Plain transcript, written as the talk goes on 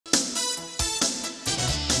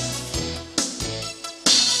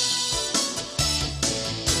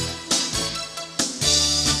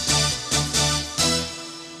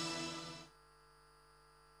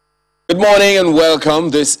Good morning and welcome.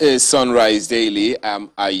 This is Sunrise Daily. I'm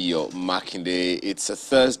Ayo Makinde. It's a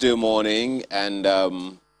Thursday morning and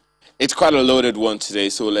it's quite a loaded one today,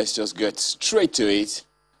 so let's just get straight to it.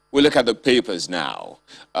 We look at the papers now.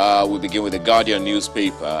 We begin with the Guardian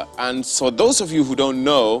newspaper. And for those of you who don't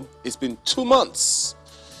know, it's been 2 months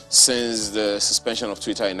since the suspension of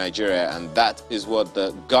Twitter in Nigeria, and that is what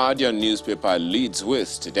the Guardian newspaper leads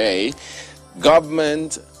with today.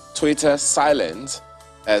 Government Twitter silent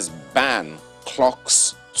as ban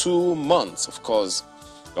clocks 2 months. Of course,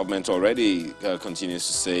 government already continues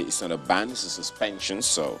to say it's not a ban, it's a suspension.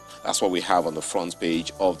 So that's what we have on the front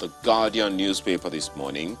page of the Guardian newspaper this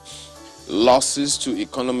morning. Losses to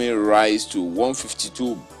economy rise to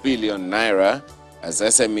 152 billion naira as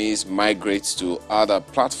SMEs migrate to other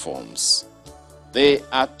platforms. They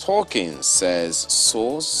are talking, says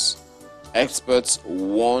source. Experts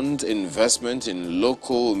warned investment in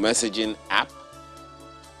local messaging app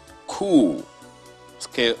KOO,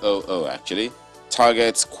 K-O-O actually,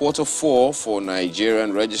 targets Q4 for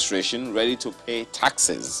Nigerian registration, ready to pay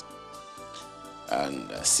taxes. And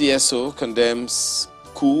CSO condemns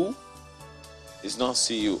KOO. It's not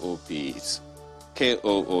C-U-O-P, it's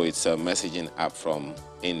K-O-O. It's a messaging app from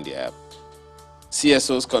India.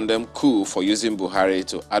 CSOs condemn KOO for using Buhari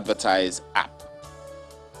to advertise app.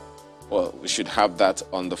 Well, we should have that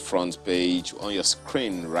on the front page on your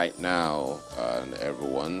screen right now,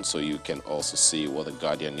 everyone, so you can also see what the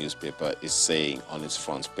Guardian newspaper is saying on its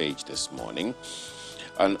front page this morning.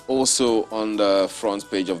 And also on the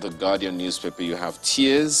front page of the Guardian newspaper, you have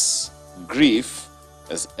tears, grief,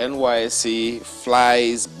 as NYSC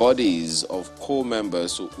flies bodies of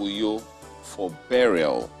co-members to Uyo for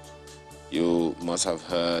burial. You must have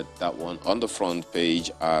heard that one. On the front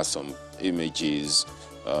page are some images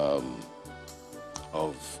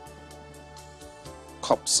of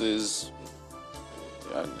corpses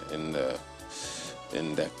and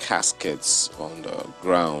in the caskets on the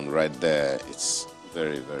ground right there. It's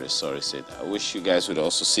very, very sorry to say that. I wish you guys would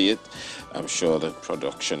also see it. I'm sure the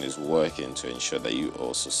production is working to ensure that you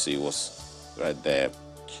also see what's right there.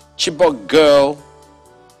 Chibok girl,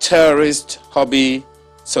 terrorist hobby,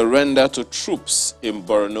 surrender to troops in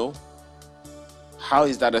Borno. How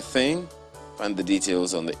is that a thing? Find the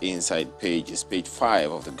details on the inside page. It's page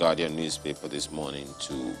 5 of the Guardian newspaper this morning,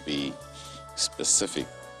 to be specific.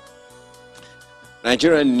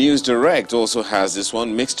 Nigerian News Direct also has this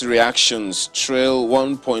one. Mixed reactions trail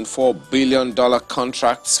 $1.4 billion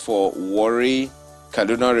contracts for Warri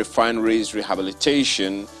Kaduna Refineries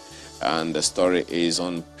rehabilitation. And the story is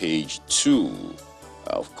on page 2.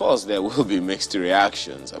 Of course, there will be mixed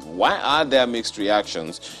reactions. Why are there mixed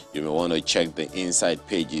reactions? You may want to check the inside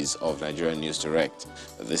pages of Nigerian News Direct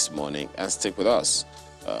this morning and stick with us.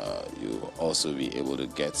 You'll also be able to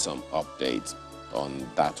get some updates on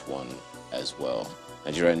that one as well.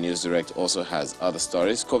 Nigerian News Direct also has other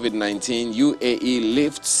stories. COVID-19, UAE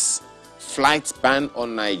lifts flight ban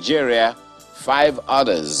on Nigeria, 5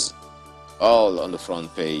 others, all on the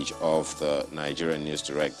front page of the Nigerian News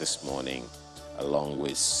Direct this morning, along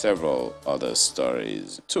with several other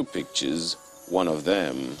stories. 2 pictures. One of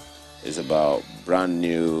them is about brand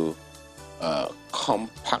new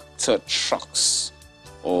compactor trucks.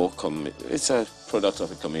 It's a product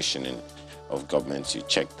of a commissioning of government. You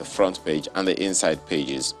check the front page and the inside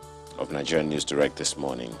pages of Nigerian News Direct this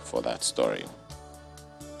morning for that story.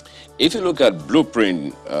 If you look at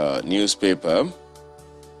Blueprint newspaper,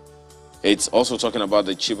 it's also talking about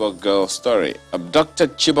the Chibok girl story.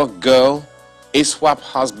 Abducted Chibok girl, ISWAP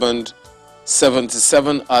husband,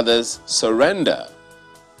 77 others surrender.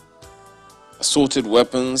 Assorted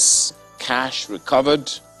weapons, cash recovered.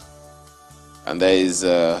 And there is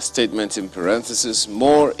a statement in parentheses,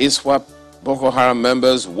 more ISWAP Boko Haram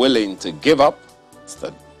members willing to give up. It's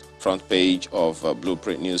the front page of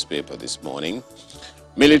Blueprint newspaper this morning.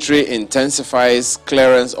 Military intensifies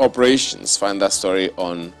clearance operations. Find that story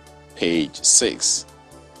on page 6.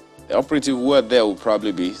 The operative word there will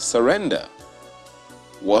probably be surrender.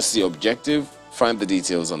 What's the objective? Find the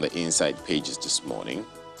details on the inside pages this morning.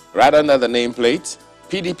 Right under the nameplate,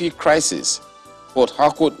 PDP crisis. Port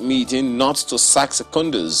Harcourt meeting not to sack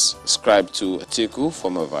seconders, ascribed to Atiku,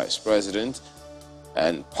 former vice president.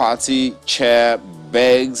 And party chair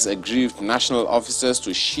begs aggrieved national officers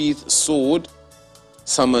to sheath sword.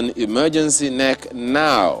 Summon emergency neck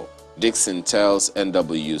now, Dixon tells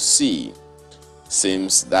NWC.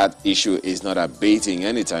 Seems that issue is not abating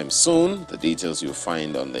anytime soon. The details you'll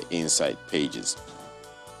find on the inside pages.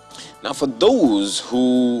 Now, for those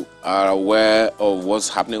who are aware of what's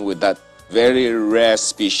happening with that very rare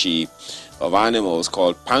species of animals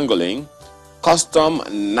called pangolin, custom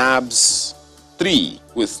nabs 3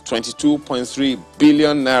 with 22.3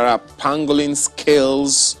 billion naira pangolin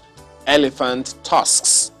scales elephant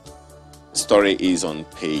tusks. The story is on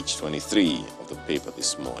page 23 of the paper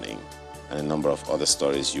this morning, and a number of other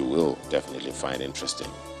stories you will definitely find interesting.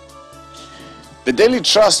 The Daily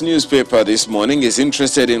Trust newspaper this morning is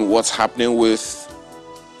interested in what's happening with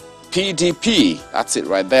PDP. That's it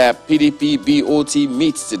right there. PDP BOT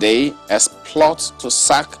meets today as plot to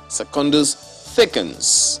sack Secondus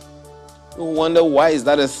thickens. You wonder, why is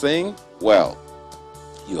that a thing? Well,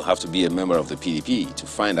 you have to be a member of the PDP to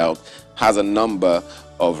find out. Has a number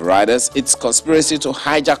of riders. It's conspiracy to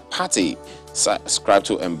hijack party, ascribed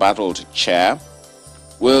to embattled chair.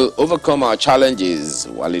 We'll overcome our challenges,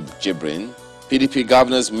 Walid Jibrin. PDP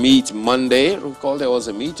governors meet Monday. Recall there was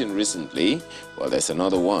a meeting recently. Well, there's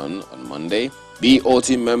another one on Monday.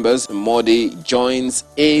 BOT members, Modi joins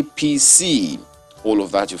APC. All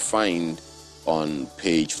of that you find on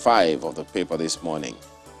page 5 of the paper this morning.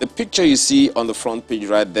 The picture you see on the front page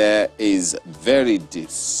right there is very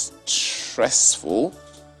distressful.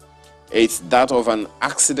 It's that of an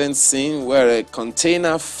accident scene where a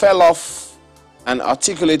container fell off an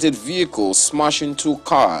articulated vehicle, smashing 2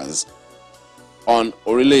 cars on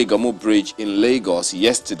Orile Igamu Bridge in Lagos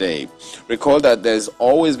yesterday. Recall that there's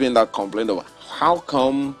always been that complaint of how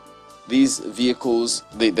come these vehicles,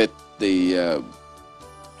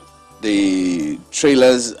 the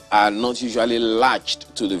trailers are not usually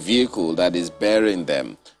latched to the vehicle that is bearing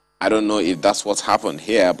them. I don't know if that's what's happened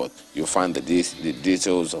here, but you'll find the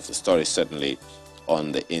details of the story certainly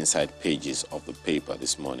on the inside pages of the paper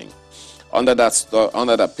this morning. Under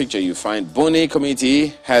that picture, you find Boni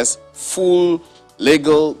Committee has full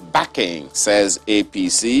legal backing, says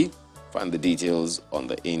APC. Find the details on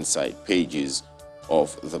the inside pages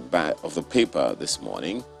of the paper this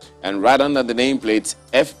morning. And right under the nameplate,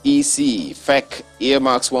 FEC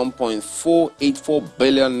earmarks 1.484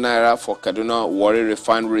 billion naira for Kaduna Warri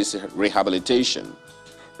Refinery rehabilitation.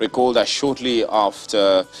 Recall that shortly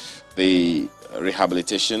after the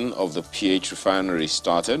rehabilitation of the PH refinery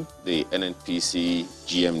started, the NNPC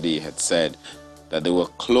GMD had said that they were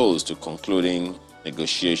close to concluding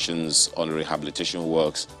negotiations on rehabilitation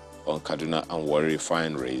works on Kaduna and Warri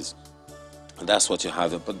refineries. And that's what you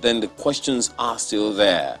have. But then the questions are still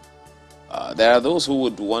there. There are those who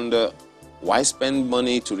would wonder, why spend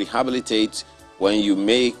money to rehabilitate when you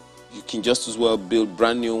can just as well build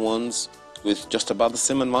brand new ones with just about the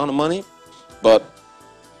same amount of money? But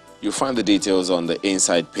you find the details on the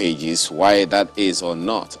inside pages, why that is or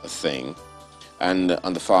not a thing. And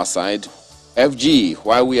on the far side, FG,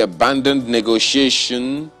 why we abandoned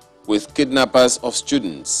negotiation with kidnappers of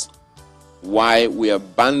students. Why we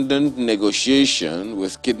abandoned negotiation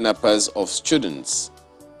with kidnappers of students.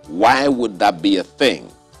 Why would that be a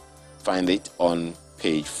thing? Find it on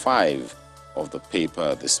page 5 of the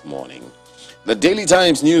paper this morning. The Daily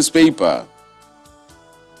Times newspaper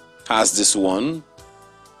has this one.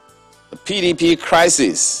 The PDP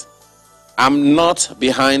crisis. I'm not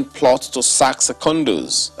behind plot to sack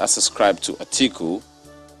Secondus. That's ascribed to Atiku.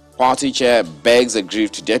 Party chair begs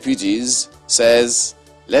aggrieved deputies, says,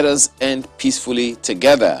 let us end peacefully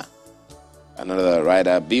together. Another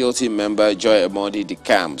writer, BOT member Joy Amodi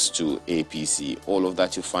decamps to APC. All of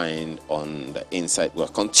that you find on the inside, well,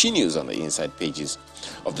 continues on the inside pages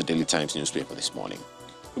of the Daily Times newspaper this morning.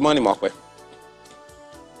 Good morning, Markwe.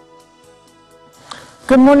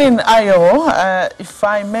 Good morning, Ayo. If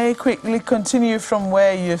I may quickly continue from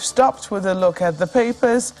where you've stopped with a look at the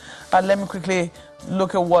papers, let me quickly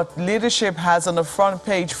look at what leadership has on the front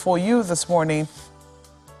page for you this morning.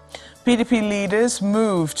 PDP leaders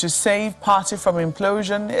move to save party from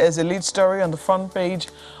implosion is a lead story on the front page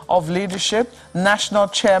of leadership. National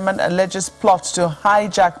chairman alleges plot to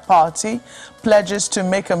hijack party, pledges to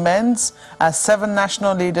make amends as 7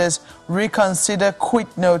 national leaders reconsider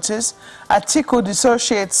quit notice. Atiku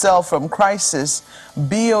dissociates self from crisis.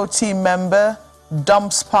 BOT member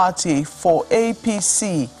dumps party for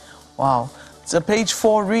APC. Wow. It's a page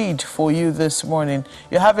 4 read for you this morning.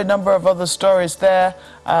 You have a number of other stories there.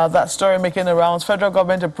 That story making the rounds. Federal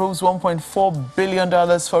government approves $1.4 billion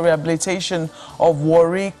for rehabilitation of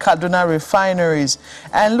Warri Kaduna refineries.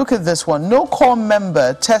 And look at this one. No core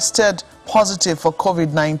member tested positive for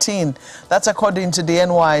COVID-19. That's according to the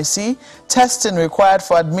NYC. Testing required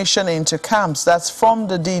for admission into camps. That's from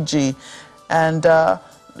the DG. And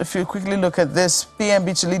if you quickly look at this,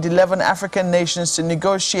 PNB to lead 11 African nations to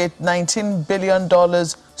negotiate $19 billion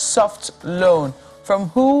soft loan From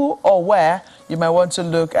who or where, you might want to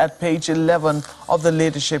look at page 11 of the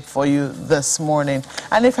leadership for you this morning.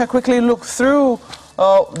 And if I quickly look through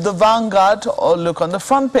the Vanguard, or look on the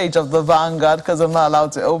front page of the Vanguard, because I'm not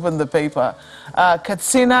allowed to open the paper,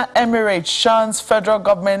 Katsina Emirates Shan's federal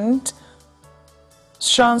government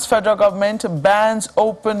bans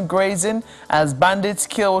open grazing as bandits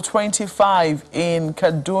kill 25 in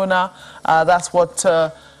Kaduna. That's what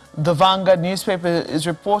the Vanguard newspaper is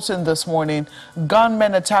reporting this morning.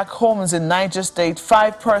 Gunmen attack homes in Niger State.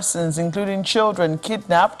 5 persons, including children,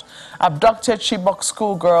 kidnapped. Abducted Chibok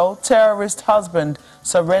schoolgirl. Terrorist husband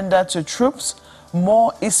surrender to troops.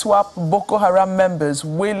 More ISWAP Boko Haram members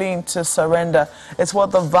willing to surrender. It's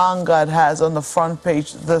what the Vanguard has on the front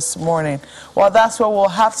page this morning. Well, that's where we'll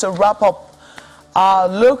have to wrap up our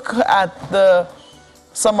look at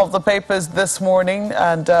some of the papers this morning,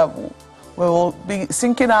 and we will be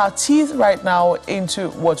sinking our teeth right now into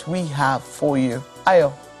what we have for you.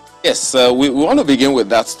 Ayo. Yes, we want to begin with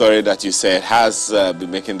that story that you said has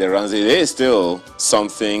been making the rounds. It is still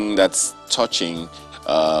something that's touching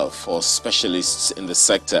for specialists in the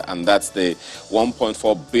sector, and that's the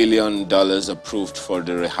 $1.4 billion approved for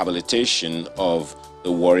the rehabilitation of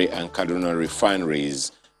the Warri and Kaduna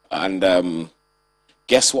refineries. And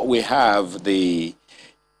guess what we have? The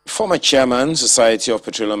former chairman, Society of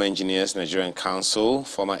Petroleum Engineers, Nigerian Council,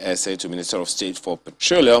 former SA to Minister of State for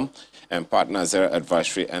Petroleum and partner Zera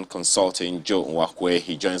Advisory and Consulting, Joe Nwakwe.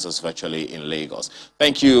 He joins us virtually in Lagos.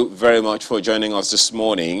 Thank you very much for joining us this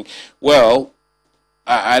morning. Well,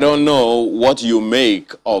 I don't know what you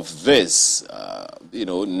make of this,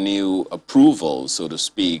 new approval, so to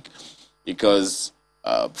speak, because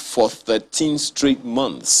for 13 straight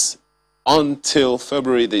months until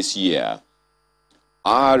February this year,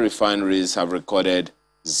 our refineries have recorded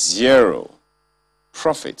 0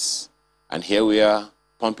 profits, and here we are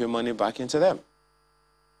pumping money back into them.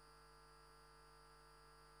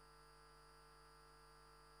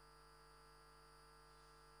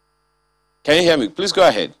 Can you hear me? Please go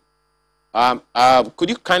ahead. Could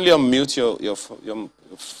you kindly unmute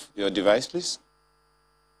your device, please?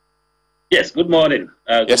 Yes. Good morning.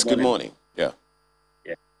 Yes. Good morning. Yeah.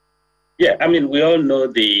 Yeah. I mean, we all know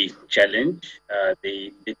the challenge.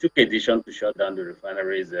 They took a decision to shut down the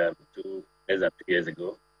refineries less than 2 years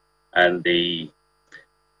ago, and the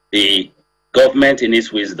government, in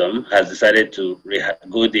its wisdom, has decided to we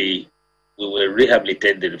will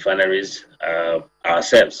rehabilitate the refineries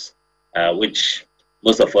ourselves. Which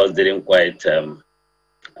most of us didn't quite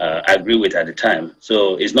agree with at the time.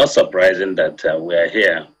 So it's not surprising that we are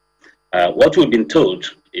here. What we've been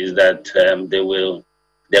told is that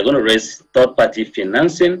they're going to raise third-party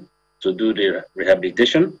financing to do the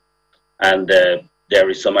rehabilitation, and there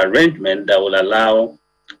is some arrangement that will allow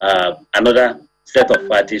another set of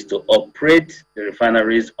parties to operate the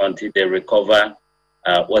refineries until they recover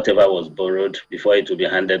whatever was borrowed before it will be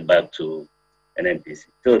handed back to NNPC.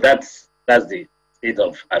 So that's the state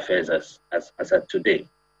of affairs as at today.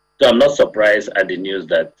 So I'm not surprised at the news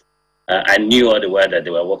that I knew all the while that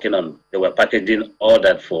they were working on, they were packaging all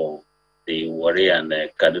that for the Warri and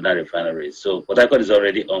Kaduna refineries. So Port Harcourt is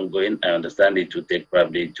already ongoing. I understand it will take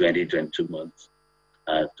probably 22 months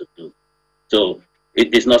to do. So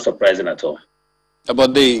it's not surprising at all.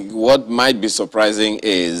 But what might be surprising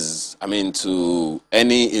is, I mean, to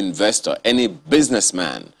any investor, any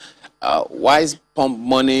businessman, why pump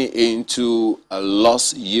money into a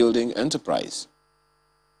loss-yielding enterprise?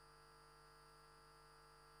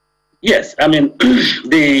 Yes, I mean,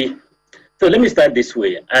 so let me start this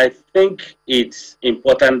way. I think it's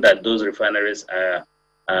important that those refineries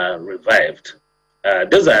are revived.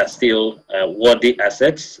 Those are still worthy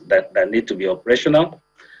assets that need to be operational.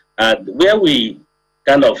 Where we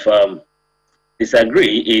kind of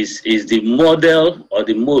disagree is the model or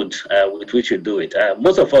the mode with which you do it.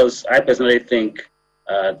 Most of us, I personally think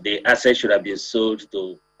the assets should have been sold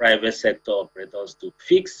to private sector operators to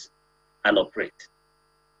fix and operate.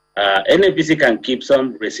 NNPC can keep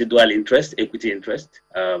some residual interest, equity interest,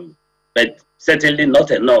 but certainly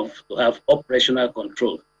not enough to have operational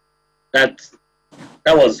control. That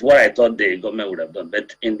was what I thought the government would have done.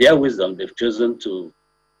 But in their wisdom, they've chosen to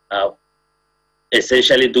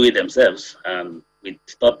essentially do it themselves with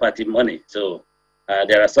third-party money. So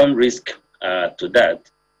there are some risk to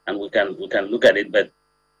that, and we can look at it. But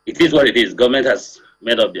it is what it is. Government has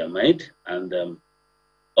made up their mind, and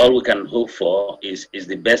all we can hope for is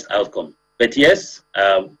the best outcome. But yes,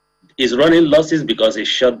 it's running losses because it's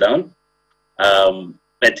shut down,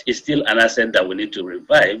 but it's still an asset that we need to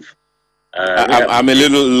revive. I'm a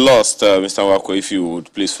little lost, Mr. Nwakwe, if you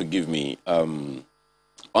would please forgive me.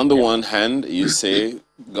 On the one hand, you say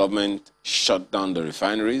government shut down the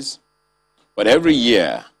refineries, but every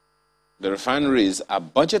year the refineries are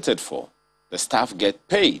budgeted for. The staff get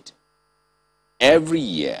paid every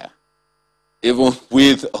year, even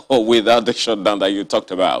with or without the shutdown that you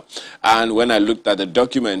talked about. And when I looked at the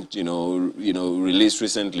document, released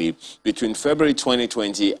recently, between February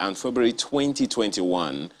 2020 and February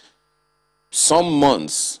 2021, some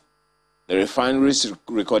months, the refineries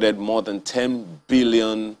recorded more than 10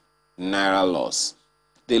 billion naira loss.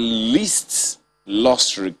 The least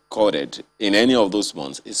loss recorded in any of those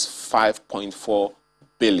months is 5.4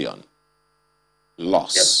 billion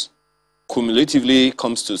loss. Yep. Cumulatively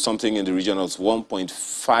comes to something in the region of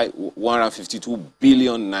 152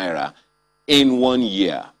 billion naira in 1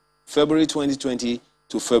 year, February 2020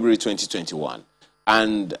 to February 2021.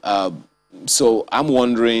 And so I'm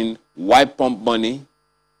wondering, why pump money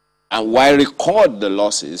and why record the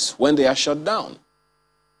losses when they are shut down?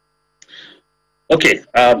 Okay,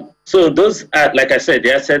 so those are, like I said,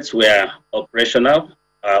 the assets were operational.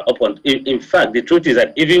 In fact, the truth is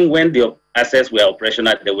that even when the assets were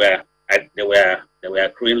operational, they were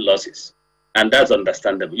accruing losses, and that's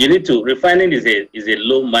understandable. You need to, refining is a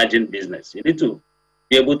low margin business. You need to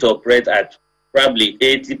be able to operate at probably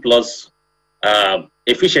 80 plus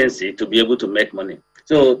efficiency to be able to make money.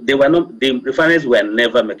 So the refineries were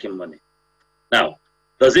never making money. Now,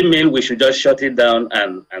 does it mean we should just shut it down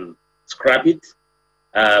and scrap it?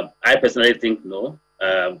 I personally think no.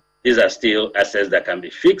 These are still assets that can be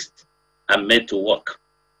fixed and made to work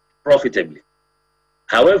profitably.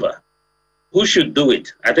 However, who should do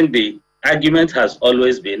it? I think the argument has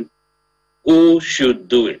always been, who should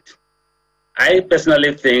do it? I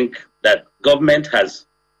personally think that government has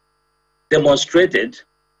demonstrated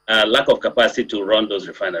a lack of capacity to run those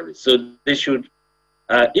refineries. So they should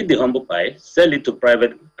eat the humble pie, sell it to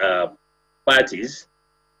private parties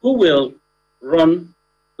who will run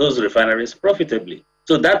those refineries profitably.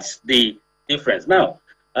 So that's the difference. Now,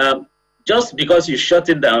 just because you shut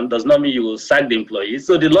it down does not mean you will sack the employees.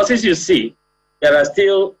 So the losses you see, there are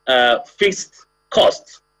still fixed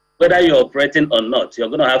costs. Whether you're operating or not, you're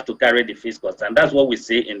going to have to carry the fixed costs. And that's what we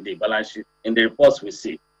see in the balance sheet, in the reports we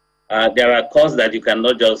see. There are costs that you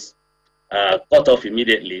cannot just cut off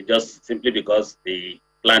immediately, just simply because the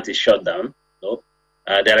plant is shut down. So,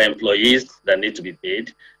 there are employees that need to be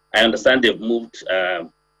paid. I understand they've moved a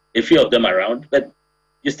few of them around, but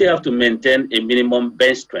you still have to maintain a minimum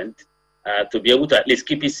bench strength to be able to at least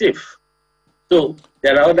keep it safe. So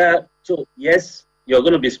there are other, so yes, you're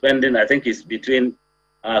going to be spending, I think it's between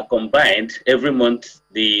combined every month,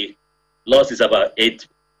 the loss is about 8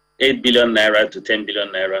 billion naira to 10 billion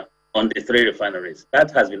naira on the 3 refineries.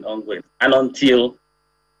 That has been ongoing. And until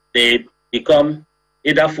they become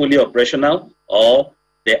either fully operational or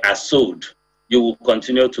they are sold, you will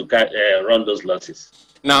continue to run those losses.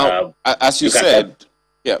 Now, as you said,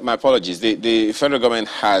 yeah, my apologies. The federal government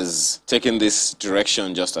has taken this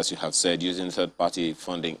direction, just as you have said, using third-party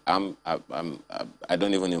funding. I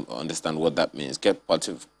don't even understand what that means. Get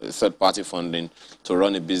third-party funding to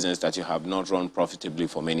run a business that you have not run profitably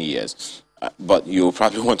for many years. But you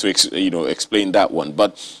probably want to explain that one.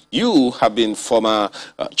 But you have been former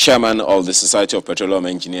chairman of the Society of Petroleum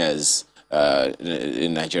Engineers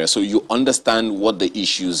in Nigeria, so you understand what the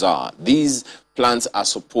issues are. These plants are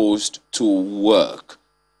supposed to work.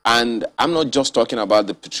 And I'm not just talking about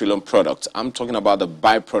the petroleum product. I'm talking about the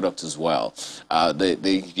byproduct as well.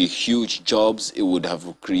 The huge jobs it would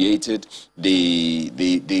have created, the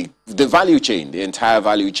value chain, the entire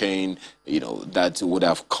value chain, that would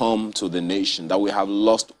have come to the nation that we have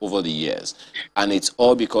lost over the years. And it's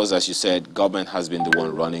all because, as you said, government has been the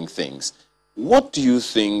one running things. What do you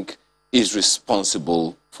think is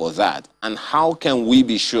responsible for that? And how can we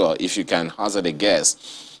be sure, if you can hazard a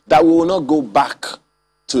guess, that we will not go back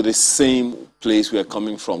to the same place we're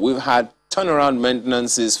coming from? We've had turnaround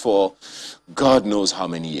maintenances for God knows how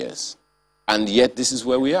many years, and yet this is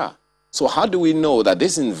where we are. So how do we know that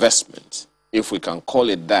this investment, if we can call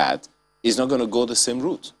it that, is not going to go the same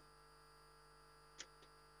route?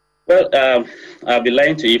 Well, I'll be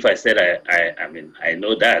lying to you if I said I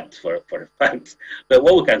know that for a fact. But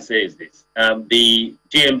what we can say is this. The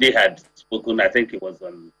GMD had spoken, I think it was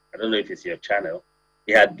on, I don't know if it's your channel,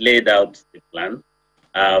 he had laid out the plan.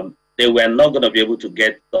 They were not going to be able to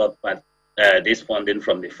get this funding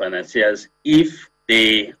from the financiers if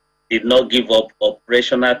they did not give up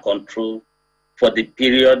operational control for the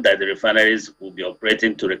period that the refineries will be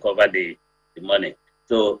operating to recover the money.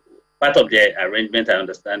 So part of the arrangement, I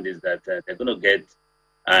understand, is that they're going to get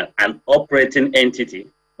an operating entity,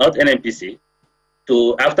 not NNPC,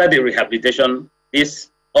 to, after the rehabilitation, this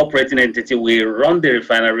operating entity will run the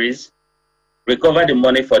refineries, recover the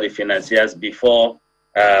money for the financiers before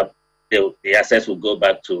the assets will go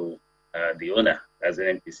back to the owner as an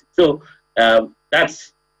NPC. So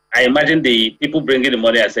that's, I imagine the people bringing the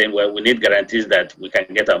money are saying, well, we need guarantees that we can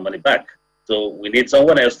get our money back. So we need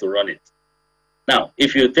someone else to run it. Now,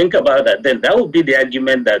 if you think about that, then that would be the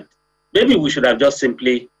argument that maybe we should have just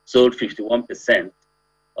simply sold 51%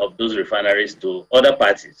 of those refineries to other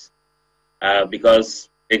parties. Because,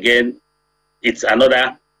 again, it's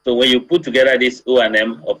another. So when you put together this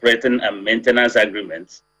O&M, operating and maintenance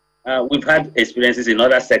agreements, we've had experiences in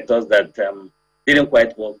other sectors that didn't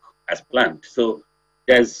quite work as planned. So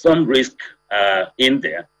there's some risk in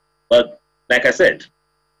there. But like I said,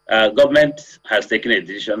 government has taken a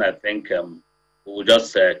decision. I think we'll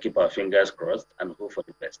just keep our fingers crossed and hope for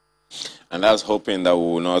the best. And that's hoping that we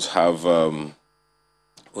will not have, will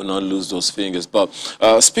not lose those fingers. But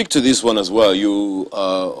speak to this one as well. You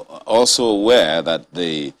are also aware that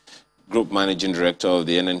the group managing director of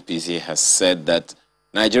the NNPC has said that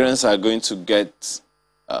Nigerians are going to get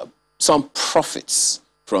some profits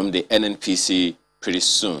from the NNPC pretty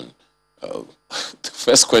soon. The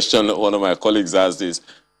first question one of my colleagues asked is,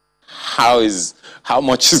 how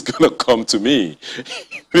much is going to come to me?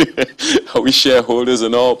 Are we shareholders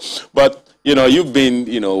and all? But, you know, you've been,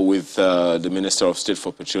 you know, with the Minister of State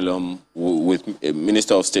for Petroleum, with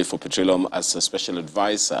Minister of State for Petroleum as a special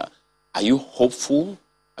advisor. Are you hopeful?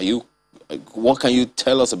 Are you, what can you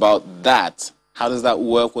tell us about that? How does that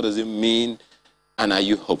work? What does it mean? And are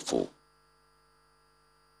you hopeful?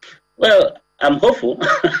 Well, I'm hopeful.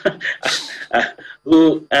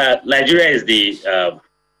 Nigeria is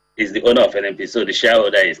the owner of NNPC, so the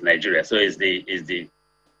shareholder is Nigeria. So is the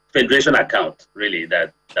federation account really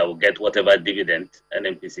that will get whatever dividend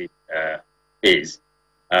NNPC pays.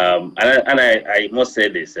 And I must say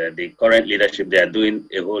this: the current leadership, they are doing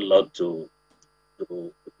a whole lot to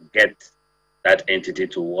get that entity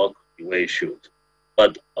to work the way it should.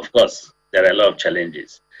 But of course, there are a lot of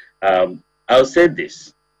challenges. I'll say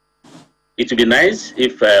this: it would be nice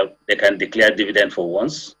if they can declare dividend for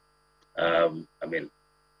once. I mean,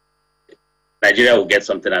 Nigeria will get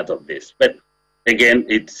something out of this. But again,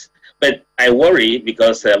 but I worry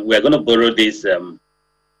because we're going to borrow this. The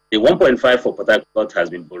 1.5 for Port Harcourt has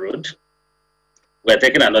been borrowed. We're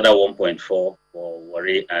taking another 1.4 for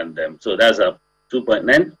Warri, and so that's a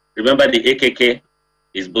 2.9. Remember, the AKK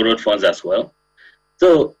is borrowed funds as well.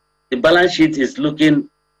 So the balance sheet is looking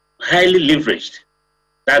highly leveraged.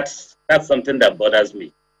 That's something that bothers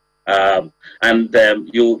me. So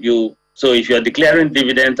if you're declaring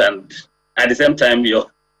dividend and at the same time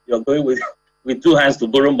you're going with two hands to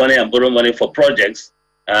borrow money for projects,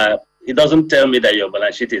 it doesn't tell me that your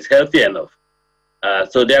balance sheet is healthy enough.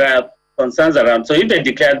 So there are concerns around. So if they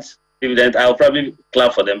declared dividend, I'll probably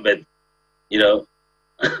clap for them, but you know,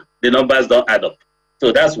 the numbers don't add up.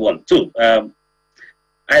 So that's one. Two,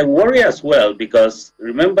 I worry as well because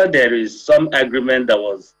remember there is some agreement that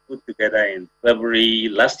was put together in February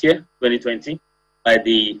last year, 2020, by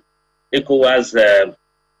the ECOWAS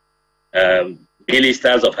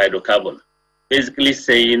ministers of hydrocarbon, basically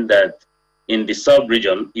saying that in the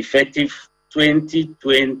sub-region, effective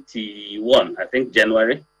 2021, I think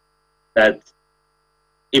January, that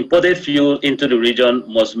imported fuel into the region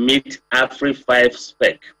must meet AFRI 5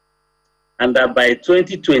 spec, and that by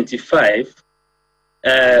 2025,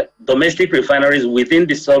 domestic refineries within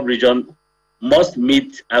the sub-region must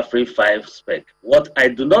meet AFRI 5 spec. What I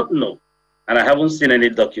do not know, and I haven't seen any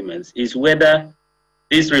documents, is whether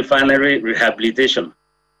this refinery rehabilitation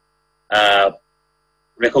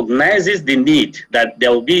recognizes the need that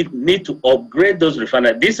there will be need to upgrade those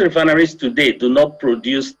refineries. These refineries today do not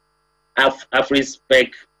produce AFRI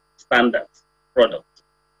spec standards products.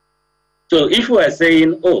 So if we are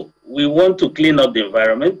saying, oh, we want to clean up the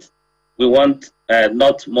environment, we want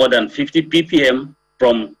not more than 50 ppm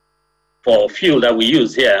for fuel that we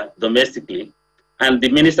use here domestically, and the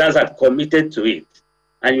ministers have committed to it,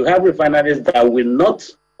 and you have refineries that will not,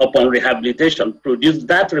 upon rehabilitation, produce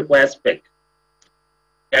that required spec,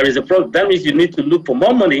 there is a problem. That means you need to look for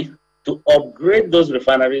more money to upgrade those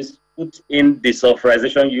refineries, put in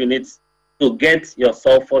desulfurization units to get your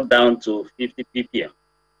sulfur down to 50 ppm.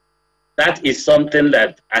 That is something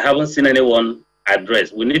that I haven't seen anyone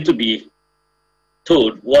address. We need to be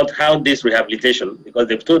told how this rehabilitation, because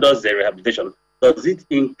they've told us the rehabilitation, does it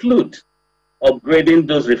include upgrading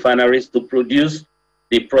those refineries to produce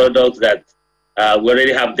the products that we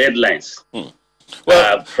already have deadlines?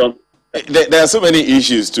 Well, There are so many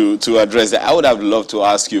issues to address. I would have loved to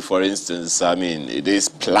ask you, for instance, I mean, this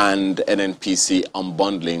planned NNPC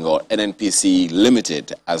unbundling or NNPC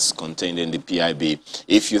limited as contained in the PIB.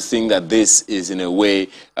 If you think that this is in a way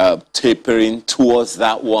tapering towards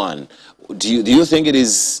that one, do you think it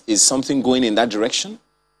is something going in that direction?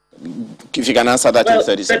 If you can answer that in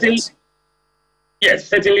 30 seconds. Yes,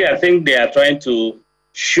 certainly. I think they are trying to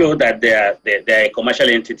show that they are a commercial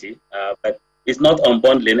entity, but it's not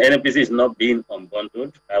unbundling. NNPC is not being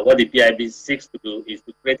unbundled. What the PIB seeks to do is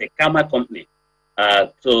to create a karma company.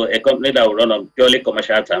 So a company that will run on purely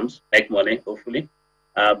commercial terms, make money, hopefully.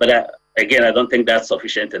 But again, I don't think that's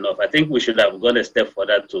sufficient enough. I think we should have gone a step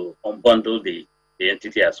further to unbundle the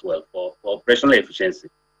entity as well for operational efficiency.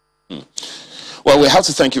 Well, we have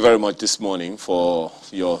to thank you very much this morning for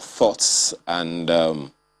your thoughts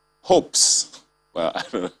and hopes. Well, I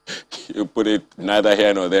don't know, you put it neither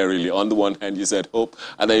here nor there, really. On the one hand, you said hope,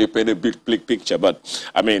 and then you painted a big picture. But,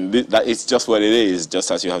 I mean, that it's just what it is,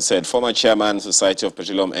 just as you have said. Former Chairman, Society of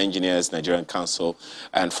Petroleum Engineers, Nigerian Council,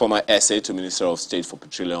 and former SA to Minister of State for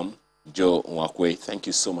Petroleum, Joe Nwakwe, thank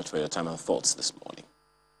you so much for your time and thoughts this morning.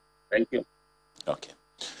 Thank you. Okay.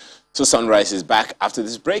 So Sunrise is back after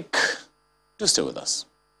this break. Do stay with us.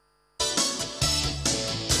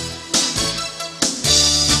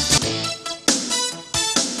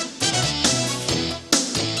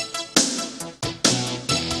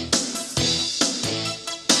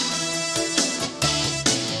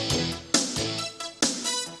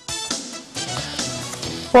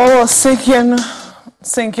 Well, sinking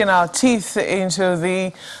our teeth into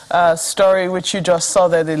the story which you just saw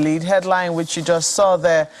there, the lead headline which you just saw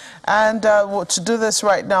there. And to do this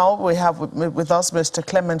right now, we have with us Mr.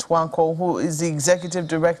 Clement Nwankwo, who is the Executive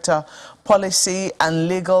Director, Policy and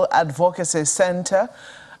Legal Advocacy Center.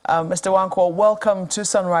 Mr. Nwankwo, welcome to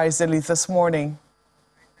Sunrise Daily this morning.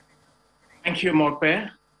 Thank you,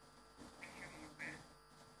 Mokpe.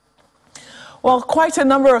 Well, quite a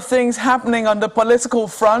number of things happening on the political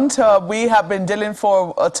front. We have been dealing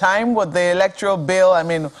for a time with the electoral bill. I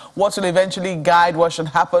mean, what will eventually guide what should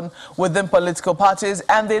happen within political parties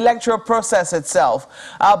and the electoral process itself.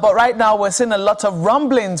 But right now, we're seeing a lot of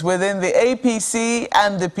rumblings within the APC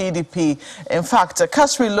and the PDP. In fact, a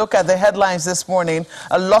cursory look at the headlines this morning,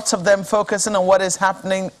 a lot of them focusing on what is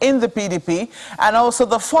happening in the PDP and also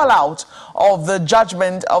the fallout of the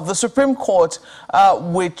judgment of the Supreme Court,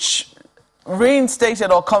 which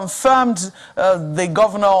reinstated or confirmed the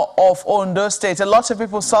governor of Ondo State. A lot of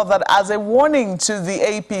people saw that as a warning to the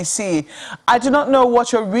APC. I do not know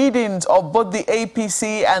what your readings of both the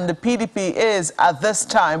APC and the PDP is at this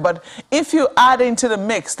time, but if you add into the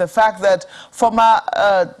mix the fact that former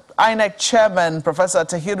INEC chairman, Professor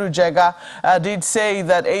Tahiru Jega, did say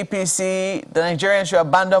that APC, the Nigerians should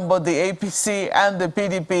abandon both the APC and the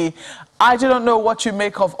PDP, I do not know what you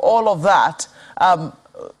make of all of that.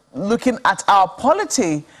 Looking at our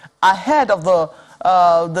polity ahead of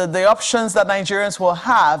the options that Nigerians will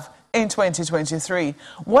have in 2023.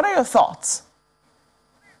 What are your thoughts?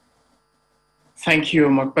 Thank you,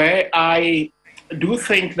 Mokpe. I do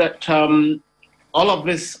think that all of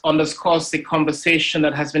this underscores the conversation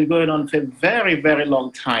that has been going on for a very, very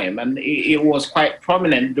long time. And it was quite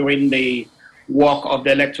prominent during the work of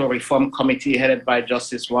the Electoral Reform Committee headed by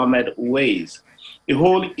Justice Mohammed Uwais. The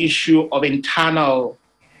whole issue of internal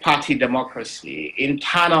party democracy,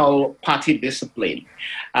 internal party discipline.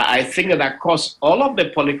 I think that across all of the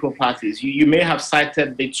political parties, you may have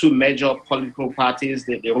cited the two major political parties,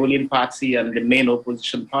 the ruling party and the main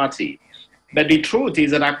opposition party. But the truth is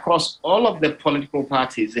that across all of the political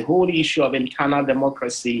parties, the whole issue of internal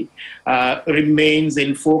democracy remains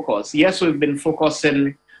in focus. Yes, we've been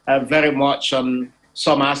focusing very much on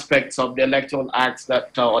some aspects of the Electoral Act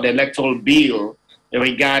or the Electoral Bill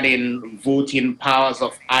regarding voting powers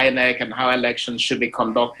of INEC and how elections should be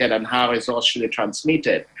conducted and how results should be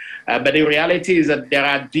transmitted. But the reality is that there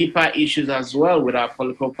are deeper issues as well with our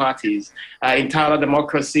political parties. Internal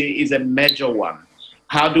democracy is a major one.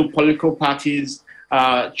 How do political parties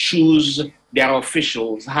choose their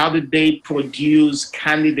officials? How do they produce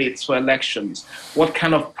candidates for elections? What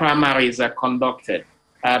kind of primaries are conducted?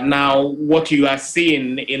 Now, what you are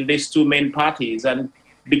seeing in these two main parties, and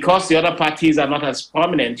because the other parties are not as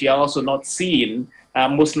prominent, you are also not seeing,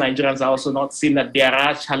 most Nigerians are also not seeing that there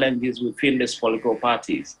are challenges within these political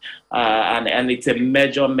parties. And it's a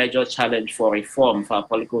major, major challenge for reform for our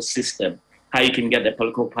political system, how you can get the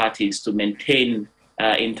political parties to maintain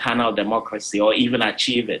internal democracy or even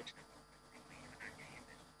achieve it.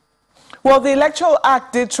 Well, the Electoral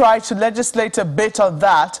Act did try to legislate a bit on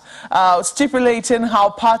that, stipulating how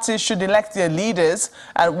parties should elect their leaders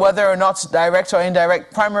and whether or not direct or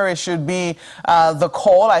indirect primaries should be the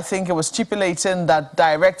call. I think it was stipulating that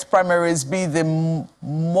direct primaries be the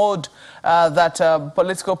mode that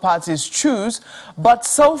political parties choose. But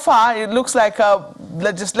so far, it looks like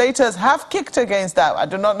legislators have kicked against that. I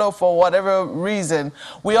do not know for whatever reason.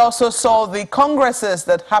 We also saw the congresses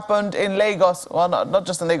that happened in Lagos, well, not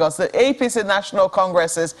just in Lagos, the APC national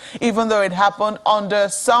congresses, even though it happened under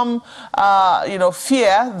some,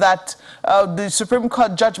 fear that the Supreme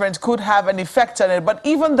Court judgment could have an effect on it. But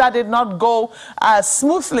even that did not go as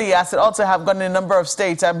smoothly as it ought to have gone in a number of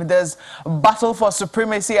states. I mean, there's a battle for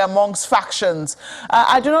supremacy amongst factions.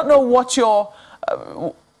 I do not know what your...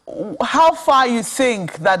 how far you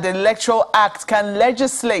think that the Electoral Act can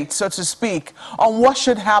legislate, so to speak, on what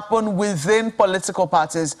should happen within political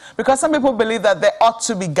parties? Because some people believe that there ought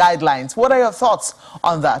to be guidelines. What are your thoughts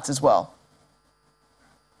on that as well?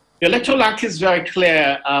 The Electoral Act is very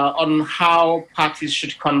clear on how parties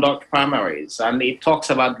should conduct primaries, and it talks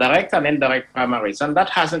about direct and indirect primaries, and that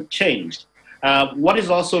hasn't changed. What is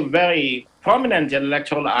also very prominent in the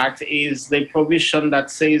Electoral Act is the provision that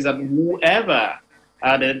says that whoever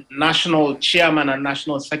the national chairman and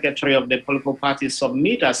national secretary of the political party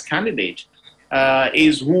submit as candidate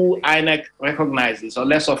is who INEC recognizes,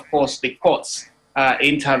 unless, of course, the courts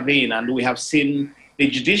intervene. And we have seen the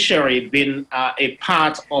judiciary been a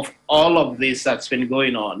part of all of this that's been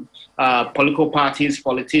going on. Political parties,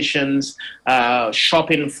 politicians,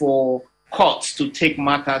 shopping for courts to take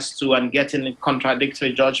matters to and getting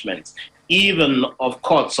contradictory judgments, even of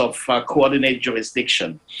courts of coordinate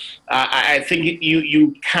jurisdiction. I think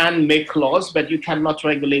you can make laws, but you cannot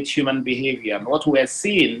regulate human behavior. And what we're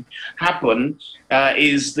seeing happen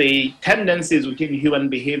is the tendencies within human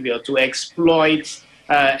behavior to exploit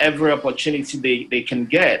every opportunity they can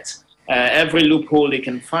get, every loophole they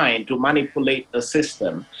can find to manipulate the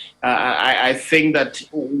system. I think that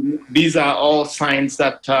these are all signs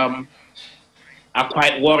that are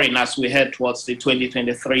quite worrying as we head towards the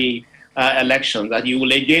 2023 elections, that you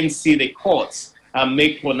will again see the courts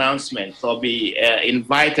make pronouncements or be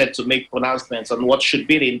invited to make pronouncements on what should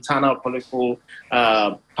be the internal political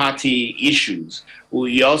party issues.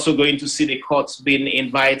 You're also going to see the courts being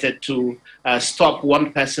invited to stop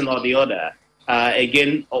one person or the other.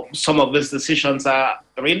 Again, some of these decisions are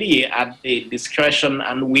really at the discretion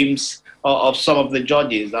and whims of some of the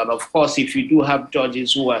judges. And of course, if you do have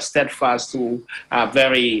judges who are steadfast, who are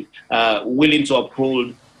very willing to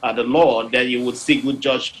uphold the law, then you would see good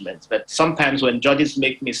judgments. But sometimes when judges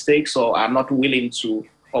make mistakes or are not willing to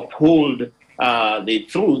uphold the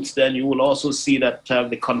truth, then you will also see that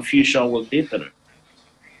the confusion will deepen.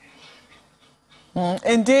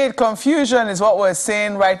 Indeed, confusion is what we're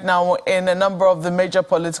seeing right now in a number of the major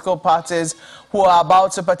political parties who are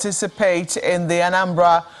about to participate in the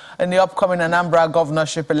upcoming Anambra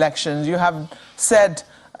governorship elections. You have said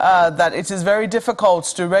that it is very difficult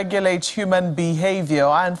to regulate human behavior,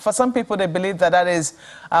 and for some people they believe that that is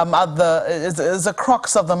the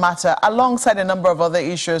crux of the matter, alongside a number of other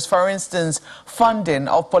issues. For instance, funding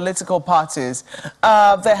of political parties.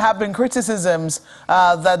 There have been criticisms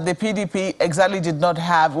that the PDP exactly did not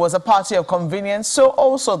have. It was a party of convenience, so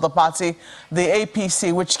also the party, the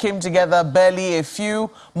APC, which came together barely a few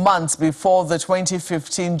months before the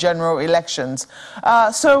 2015 general elections.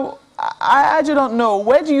 I do not know.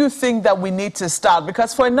 Where do you think that we need to start?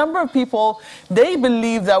 Because for a number of people, they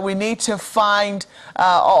believe that we need to find,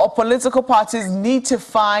 or political parties need to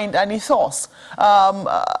find an ethos,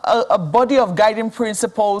 a body of guiding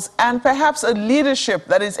principles, and perhaps a leadership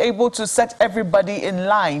that is able to set everybody in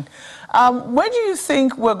line. Where do you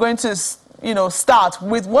think we're going to start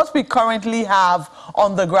with what we currently have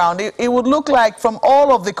on the ground? It would look like, from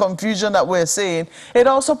all of the confusion that we're seeing, it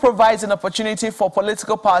also provides an opportunity for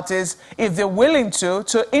political parties, if they're willing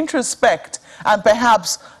to introspect and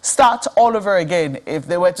perhaps start all over again. If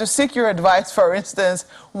they were to seek your advice, for instance,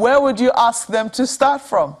 where would you ask them to start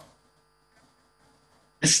from?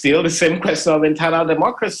 Still the same question of internal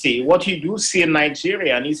democracy. What you do see in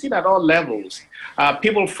Nigeria, and you see it at all levels,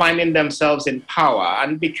 people finding themselves in power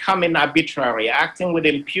and becoming arbitrary, acting with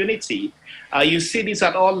impunity. You see this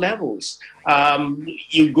at all levels.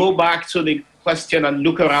 You go back to the question and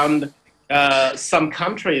look around some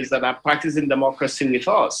countries that are practicing democracy with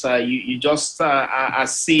us. You just are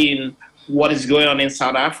seeing what is going on in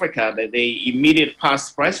South Africa. The immediate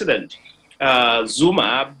past president,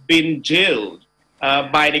 Zuma, being jailed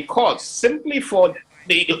by the courts simply for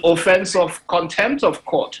the offense of contempt of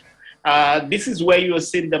court. This is where you are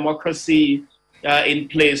seeing democracy in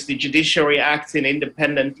place, the judiciary acting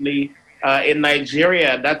independently. In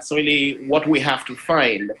Nigeria, that's really what we have to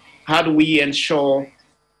find. how do we ensure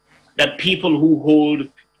that people who hold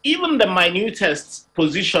even the minutest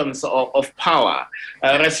positions of power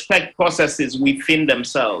respect processes within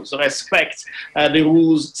themselves, respect the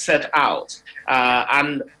rules set out,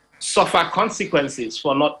 and suffer consequences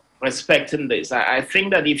for not respecting this. I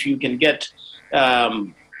think that if you can get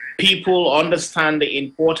people understand the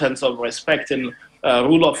importance of respecting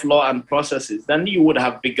rule of law and processes, then you would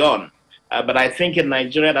have begun. But I think in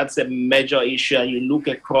Nigeria, that's a major issue. You look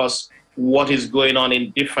across what is going on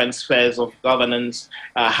in different spheres of governance,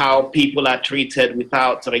 how people are treated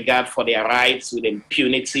without regard for their rights, with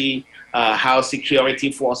impunity, how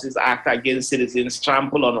security forces act against citizens,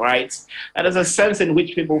 trample on rights. And there's a sense in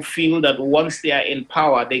which people feel that once they are in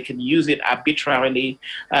power, they can use it arbitrarily.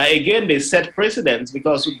 Again, they set precedents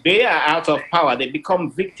because they are out of power. They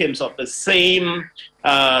become victims of the same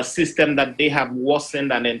system that they have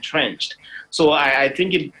worsened and entrenched. So I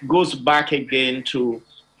think it goes back again to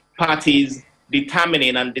parties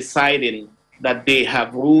determining and deciding that they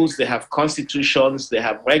have rules, they have constitutions, they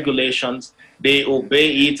have regulations, they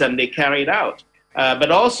obey it and they carry it out.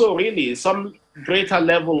 But also really some greater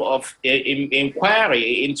level of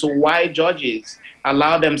inquiry into why judges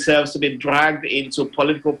allow themselves to be dragged into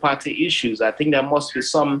political party issues. I think there must be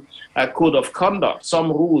some code of conduct,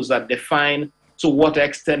 some rules that define to what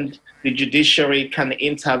extent the judiciary can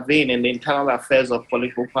intervene in the internal affairs of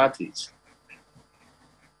political parties.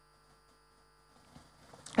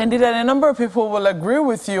 Indeed, and a number of people will agree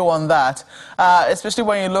with you on that, especially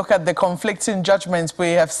when you look at the conflicting judgments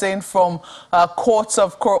we have seen from courts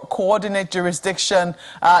of coordinate jurisdiction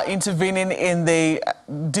intervening in the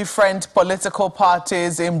different political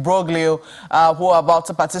parties in Broglio who are about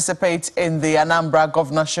to participate in the Anambra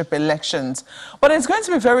governorship elections. But it's going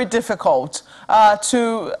to be very difficult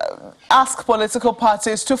to ask political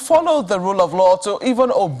parties to follow the rule of law, to even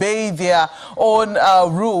obey their own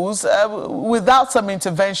rules without some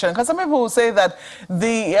intervention. Because some people will say that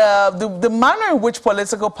the manner in which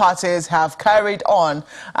political parties have carried on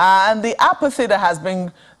and the apathy that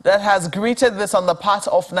has greeted this on the part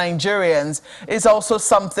of Nigerians is also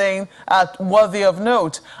something worthy of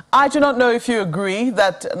note. I do not know if you agree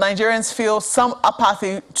that Nigerians feel some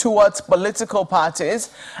apathy towards political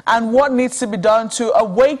parties and what needs to be done to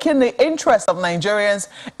awaken the interest of Nigerians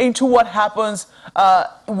into what happens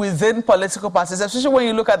within political parties, especially when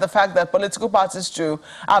you look at the fact that political parties too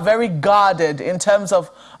are very guarded in terms of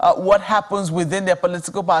what happens within their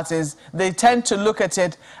political parties. They tend to look at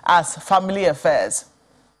it as family affairs.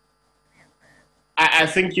 I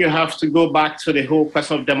think you have to go back to the whole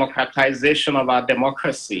question of democratization of our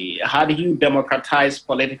democracy. How do you democratize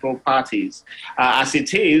political parties? As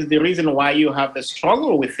it is, the reason why you have the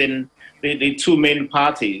struggle within the two main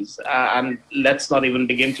parties, and let's not even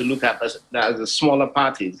begin to look at the smaller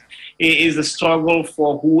parties, is the struggle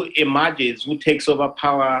for who emerges, who takes over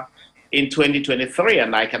power in 2023.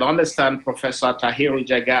 And I can understand Professor Tahiru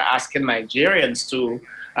Jega asking Nigerians to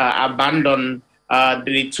abandon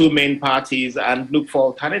the two main parties and look for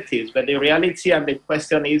alternatives. But the reality and the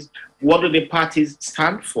question is, what do the parties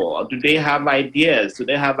stand for? Do they have ideas? Do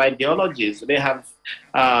they have ideologies? Do they have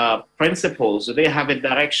principles? Do they have a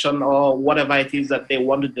direction or whatever it is that they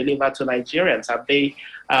want to deliver to Nigerians? Have they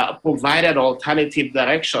provided alternative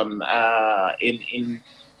direction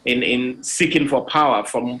in seeking for power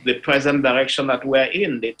from the present direction that we're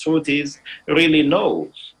in? The truth is really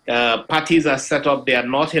no. Parties are set up, they are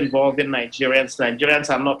not involving Nigerians. Nigerians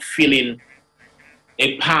are not feeling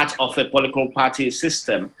a part of a political party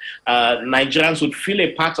system. Nigerians would feel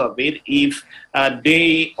a part of it if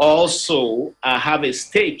they also have a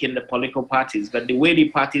stake in the political parties. But the way the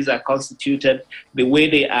parties are constituted, the way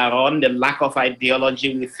they are run, the lack of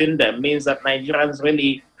ideology within them means that Nigerians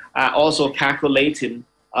really are also calculating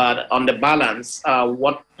on the balance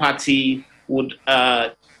what party would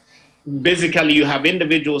basically, you have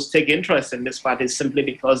individuals take interest in this party simply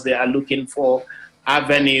because they are looking for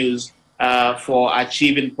avenues for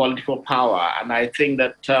achieving political power. And I think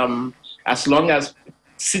that as long as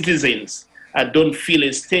citizens don't feel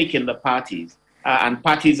a stake in the parties, and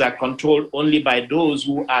parties are controlled only by those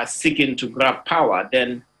who are seeking to grab power,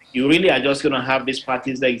 then you really are just going to have these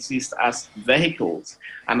parties that exist as vehicles.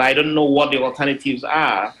 And I don't know what the alternatives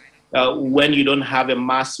are when you don't have a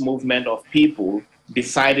mass movement of people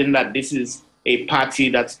deciding that this is a party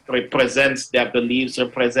that represents their beliefs,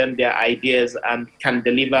 represents their ideas, and can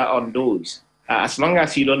deliver on those. As long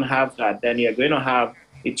as you don't have that, then you're going to have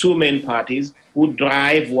the two main parties who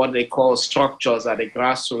drive what they call structures at the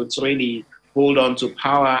grassroots, really hold on to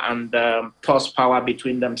power and toss power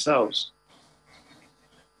between themselves.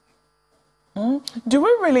 Do we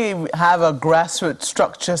really have a grassroots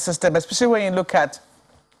structure system, especially when you look at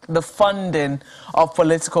the funding of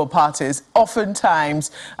political parties.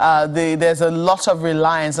 Oftentimes, there's a lot of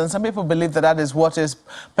reliance, and some people believe that that is what is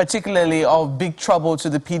particularly of big trouble to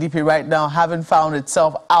the PDP right now, having found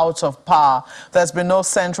itself out of power. There's been no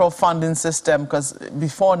central funding system, because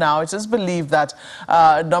before now, it is believed that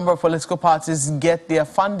a number of political parties get their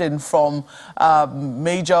funding from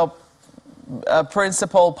major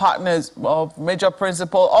principal partners or major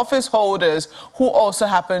principal office holders who also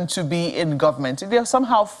happen to be in government. They are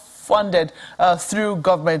somehow funded through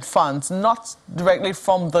government funds, not directly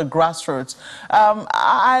from the grassroots.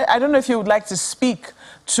 I don't know if you would like to speak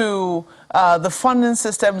to the funding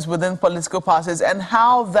systems within political parties and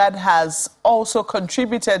how that has also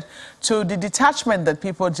contributed to the detachment that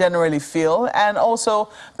people generally feel, and also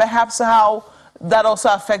perhaps how that also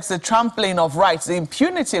affects the trampling of rights, the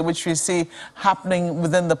impunity which we see happening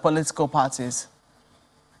within the political parties.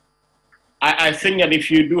 I think that if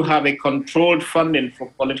you do have a controlled funding for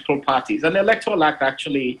political parties, and the Electoral Act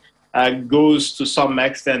actually goes to some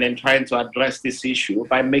extent in trying to address this issue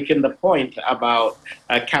by making the point about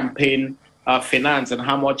campaign finance and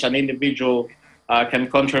how much an individual can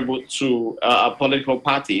contribute to a political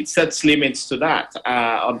party. It sets limits to that.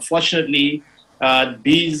 Unfortunately,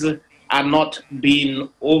 these are not being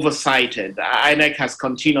oversighted. INEC has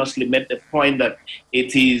continuously made the point that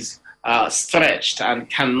it is stretched and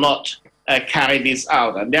cannot carry this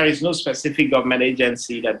out. And there is no specific government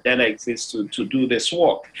agency that then exists to do this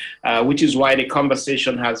work, which is why the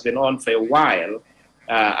conversation has been on for a while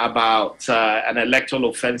about an electoral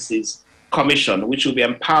offences commission, which will be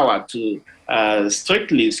empowered to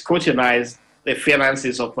strictly scrutinize the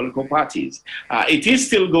finances of political parties. It is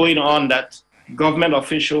still going on that government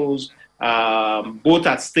officials, both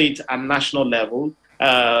at state and national level,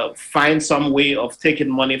 find some way of taking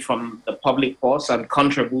money from the public purse and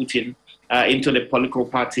contributing into the political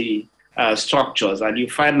party structures. And you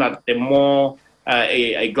find that the more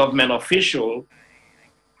a government official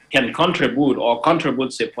can contribute or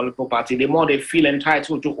contributes to a political party, the more they feel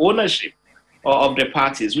entitled to ownership of the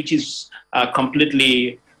parties, which is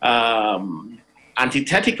completely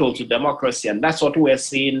antithetical to democracy. And that's what we're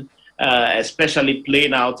seeing especially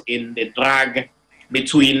playing out in the drag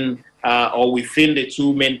between or within the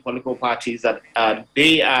two main political parties, that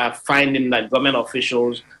they are finding that government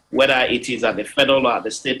officials, whether it is at the federal or at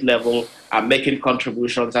the state level, are making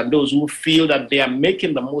contributions, and those who feel that they are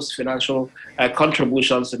making the most financial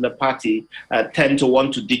contributions in the party tend to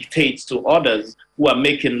want to dictate to others who are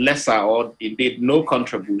making lesser or indeed no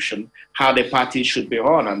contribution how the party should be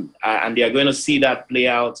run, and they are going to see that play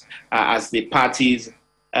out as the parties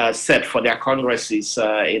set for their congresses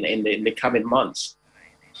in the coming months.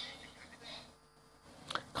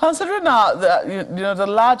 Considering the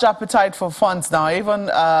large appetite for funds now, even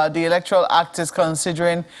the Electoral Act is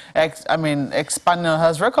considering, expanding,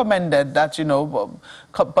 has recommended that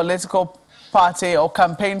political party or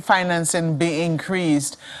campaign financing be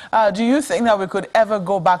increased. Do you think that we could ever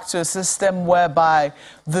go back to a system whereby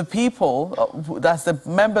the people, that's the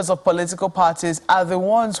members of political parties, are the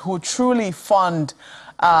ones who truly fund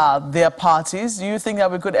their parties? Do you think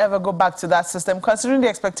that we could ever go back to that system, considering the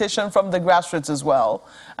expectation from the grassroots as well,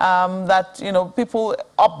 that people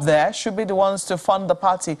up there should be the ones to fund the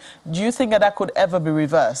party? Do you think that could ever be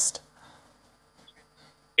reversed?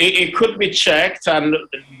 It could be checked, and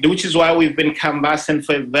which is why we've been canvassing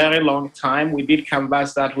for a very long time. We did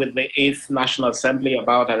canvass that with the 8th National Assembly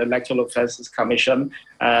about an Electoral Offences Commission.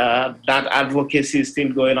 That advocacy is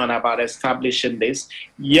still going on about establishing this.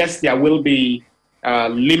 Yes, there will be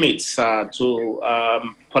limits to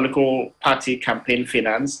political party campaign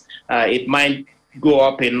finance. It might go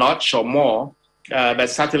up a notch or more, but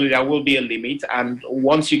certainly there will be a limit. And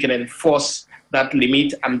once you can enforce that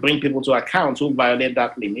limit and bring people to account who violate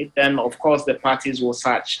that limit, then of course the parties will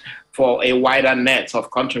search for a wider net of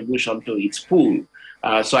contribution to its pool.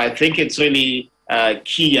 So I think it's really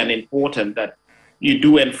key and important that you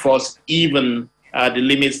do enforce even the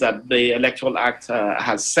limits that the Electoral Act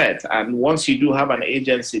has set. And once you do have an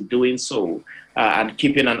agency doing so and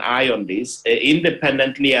keeping an eye on this,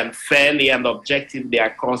 independently and fairly and objectively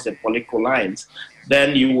across the political lines,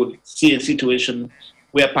 then you would see a situation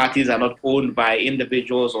where parties are not owned by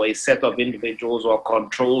individuals or a set of individuals or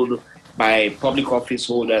controlled by public office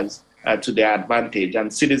holders to their advantage.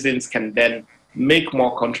 And citizens can then make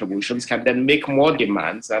more contributions, can then make more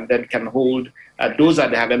demands, and then can hold those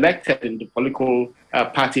that they have elected in the political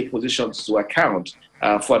party positions to account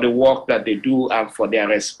for the work that they do and for their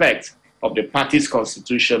respect of the party's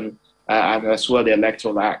constitution and as well the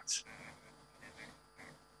Electoral Act.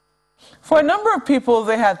 For a number of people,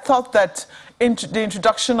 they had thought that the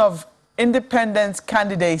introduction of independent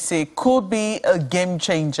candidacy could be a game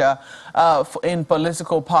changer in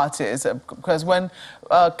political parties, because when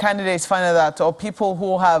candidates find out that, or people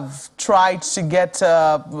who have tried to get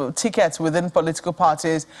tickets within political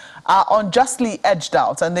parties are unjustly edged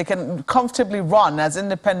out, and they can comfortably run as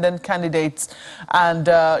independent candidates and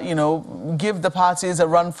you know, give the parties a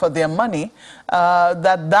run for their money,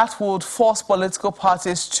 that would force political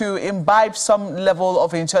parties to imbibe some level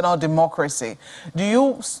of internal democracy. Do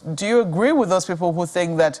you agree with those people who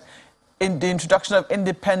think that in the introduction of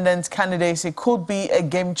independent candidacy could be a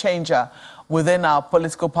game changer within our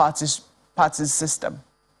political parties system?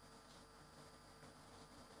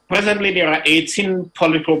 Presently, there are 18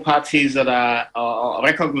 political parties that are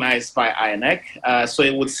recognized by INEC. So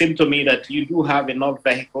it would seem to me that you do have enough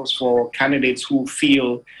vehicles for candidates who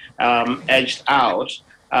feel edged out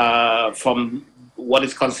from what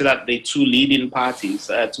is considered the two leading parties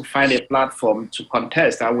to find a platform to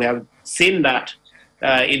contest. And we have seen that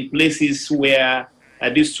in places where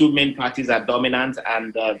these two main parties are dominant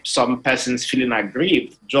and some persons feeling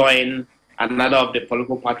aggrieved join another of the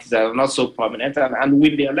political parties that are not so prominent and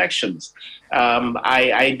win the elections.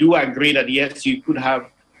 I do agree that, yes, you could have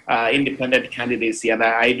independent candidacy, and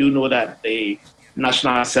I do know that the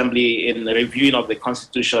National Assembly, in the reviewing of the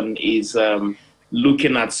Constitution, is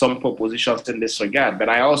looking at some propositions in this regard. But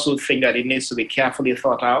I also think that it needs to be carefully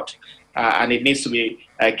thought out, and it needs to be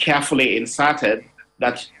carefully inserted,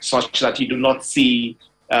 such that you do not see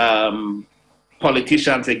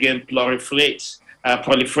politicians again proliferate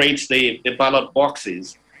the ballot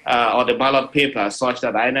boxes or the ballot paper, such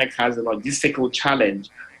that INEC has a logistical challenge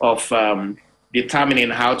of determining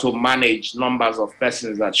how to manage numbers of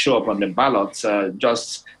persons that show up on the ballots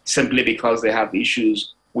just simply because they have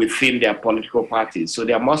issues within their political parties. So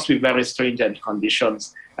there must be very stringent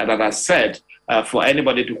conditions that are set for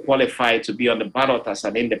anybody to qualify to be on the ballot as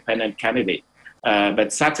an independent candidate.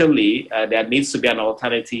 But certainly there needs to be an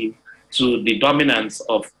alternative to the dominance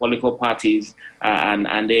of political parties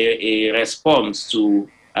and a response to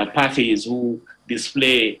parties who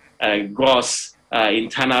display gross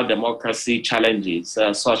internal democracy challenges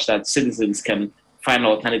such that citizens can find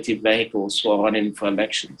alternative vehicles for running for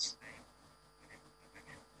elections.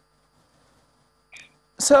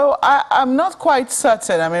 So I'm not quite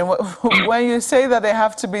certain. I mean, when you say that there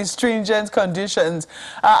have to be stringent conditions,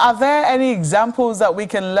 are there any examples that we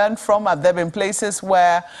can learn from? Have there been places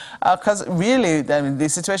where, because really, I mean, the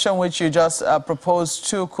situation which you just proposed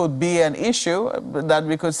to could be an issue, that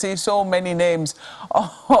we could see so many names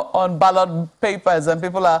on ballot papers, and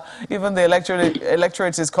people are, even the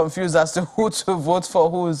electorate is confused as to who to vote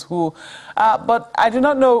for, who is who. But I do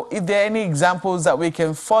not know if there are any examples that we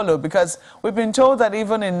can follow, because we've been told that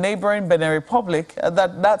even in neighboring Benin Republic,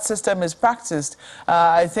 that system is practiced.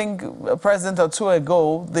 I think a president or two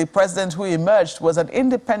ago, the president who emerged was an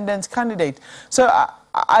independent candidate. So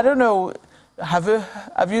I don't know, have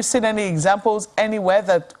you seen any examples anywhere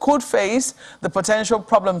that could face the potential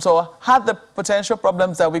problems, or had the potential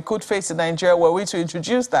problems that we could face in Nigeria were we to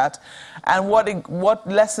introduce that, and what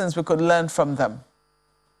lessons we could learn from them?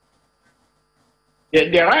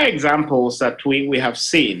 There are examples that we have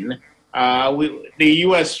seen. The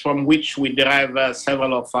U.S., from which we derive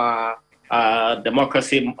several of our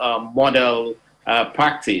democracy model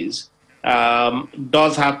practice,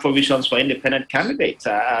 does have provisions for independent candidates.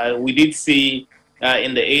 We did see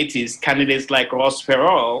in the 80s candidates like Ross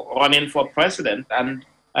Perot running for president and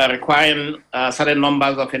requiring certain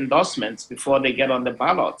numbers of endorsements before they get on the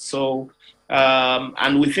ballot. So,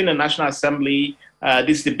 and within the National Assembly,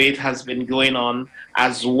 this debate has been going on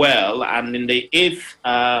as well. And in the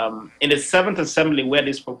 7th Assembly, where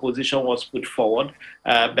this proposition was put forward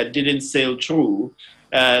but didn't sail through,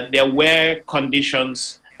 there were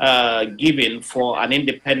conditions given for an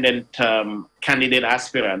independent candidate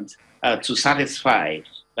aspirant to satisfy.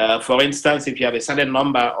 For instance, if you have a certain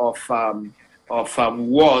number of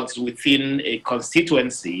wards within a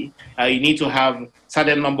constituency, you need to have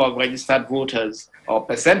certain number of registered voters or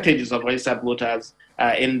percentages of registered voters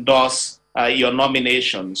endorse your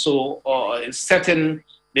nomination. So setting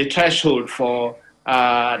the threshold for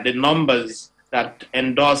the numbers that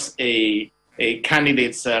endorse a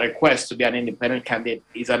candidate's request to be an independent candidate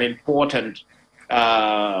is an important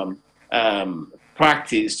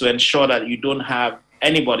practice to ensure that you don't have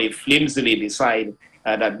anybody flimsily decide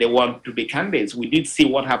that they want to be candidates. We did see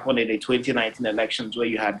what happened in the 2019 elections, where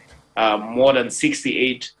you had more than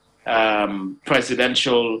 68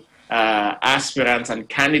 presidential aspirants and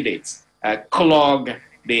candidates clog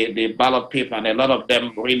the ballot paper, and a lot of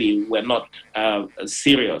them really were not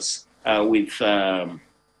serious with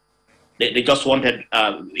the they just wanted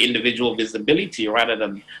individual visibility rather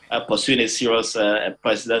than pursuing a serious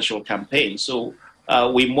presidential campaign. So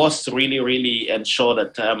we must really ensure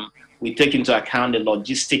that we take into account the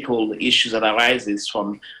logistical issues that arises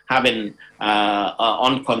from having an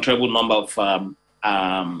uncontrollable number of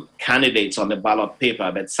candidates on the ballot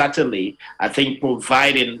paper. But certainly, I think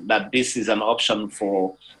providing that this is an option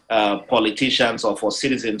for politicians or for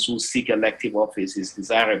citizens who seek elective office is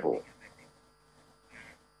desirable.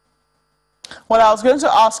 Well, I was going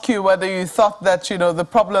to ask you whether you thought that, the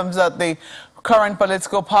problems that the current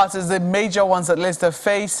political parties, the major ones at least, are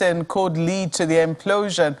facing could lead to the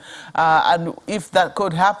implosion, and if that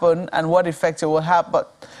could happen and what effect it will have.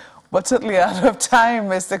 But certainly out of time,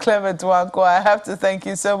 Mr. Clement Nwankwo, I have to thank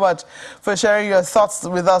you so much for sharing your thoughts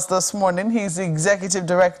with us this morning. He's the Executive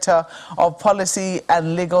Director of Policy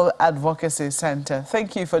and Legal Advocacy Center.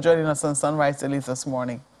 Thank you for joining us on Sunrise Daily this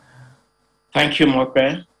morning. Thank you, Mope.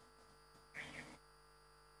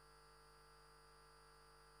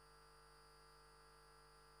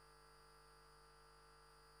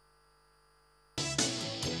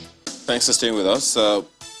 Thanks for staying with us.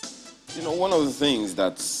 One of the things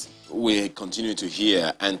that we continue to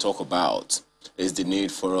hear and talk about is the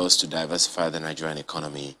need for us to diversify the Nigerian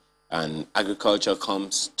economy. And agriculture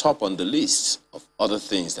comes top on the list of other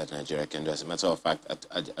things that Nigeria can do. As a matter of fact,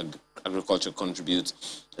 agriculture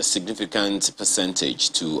contributes a significant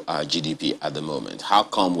percentage to our GDP at the moment. How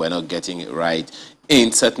come we're not getting it right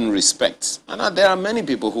in certain respects? And there are many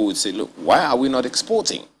people who would say, look, why are we not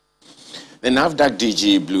exporting? The NAFDAC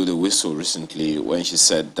DG blew the whistle recently when she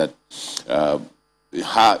said that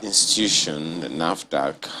her institution,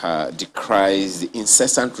 NAFDAC, decries the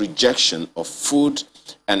incessant rejection of food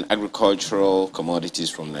and agricultural commodities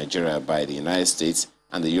from Nigeria by the United States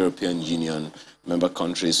and the European Union member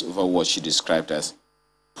countries over what she described as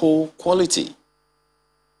poor quality.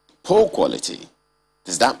 Poor quality.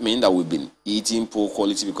 Does that mean that we've been eating poor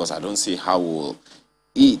quality? Because I don't see how we'll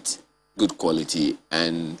eat good quality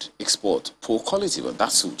and export poor quality. But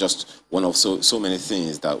that's just one of so many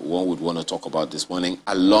things that one would want to talk about this morning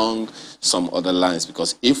along some other lines,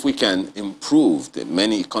 because if we can improve,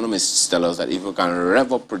 many economists tell us that if we can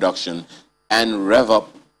rev up production and rev up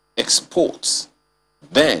exports,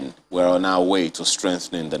 then we're on our way to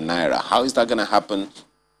strengthening the Naira. How is that going to happen?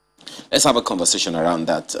 Let's have a conversation around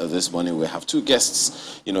that this morning. We have two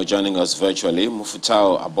guests, joining us virtually.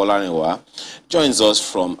 Mufutau Abolaniwa joins us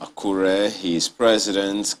from Akure. He is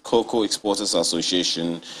President, Cocoa Exporters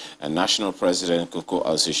Association and National President, Cocoa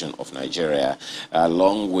Association of Nigeria,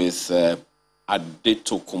 along with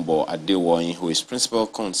Adetokunbo Adewoyin, who is Principal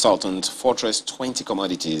Consultant, Fortress 20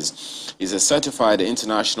 Commodities. He's a certified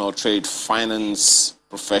international trade finance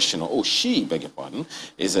professional. Beg your pardon,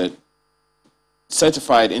 is a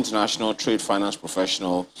certified international trade finance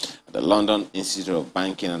professional at the London Institute of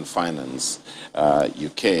Banking and Finance,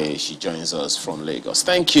 UK. She joins us from Lagos.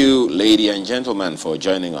 Thank you, ladies and gentlemen, for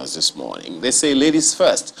joining us this morning. They say ladies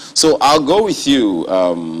first. So I'll go with you,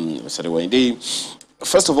 Mr. Adewoyin.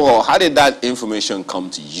 First of all, how did that information come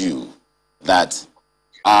to you that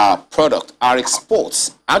our product, our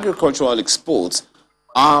exports, agricultural exports,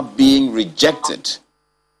 are being rejected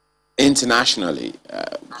internationally?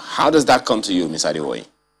 How does that come to you, Ms. Adewoyin?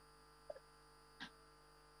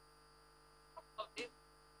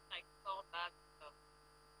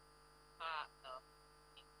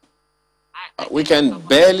 We can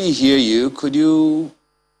barely hear you. Could you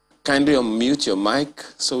kindly unmute your mic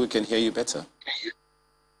so we can hear you better?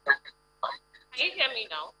 Can you hear me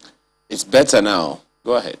now? It's better now.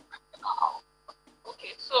 Go ahead.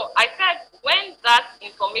 Okay, so I said when that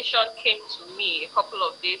information came to me a couple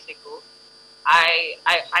of days ago,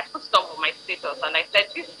 I put stuff on my status and I said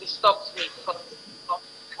this disturbs me because it's not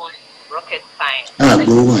on rocket science.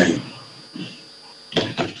 Go ahead.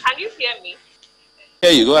 Can you hear me?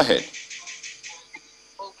 Here you go ahead.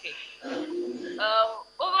 Okay.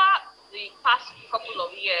 Over the past couple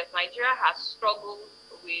of years, Nigeria has struggled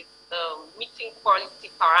with meeting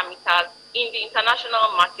quality parameters in the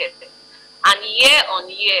international market. And year on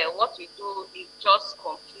year, what we do is just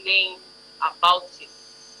complain about it.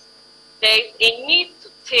 There is a need to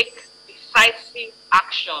take decisive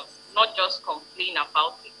action, not just complain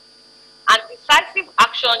about it. And decisive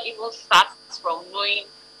action even starts from knowing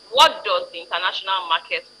what does the international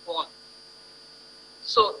market want.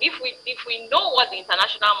 So if we know what the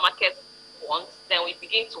international market wants, then we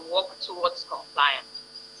begin to work towards compliance.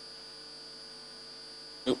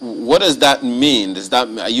 What does that mean?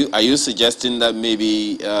 Are you suggesting that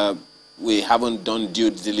maybe we haven't done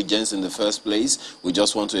due diligence in the first place? We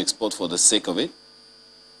just want to export for the sake of it?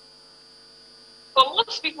 For for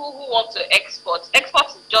most people who want to export, export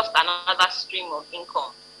is just another stream of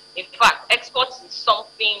income. In fact, export is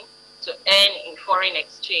something to earn in foreign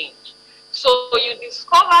exchange. So you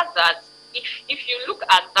discover that if you look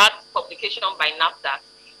at that publication by NAFDAC,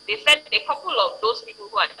 they said a couple of those people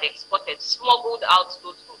who had exported smuggled out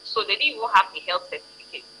those goods. So they didn't even have the health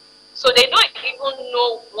certificate. So they don't even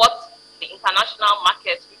know what the international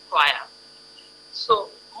market requires. So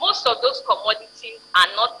most of those commodities are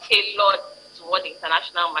not tailored to what the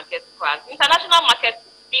international market requires. The international market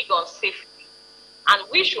is big on safety, and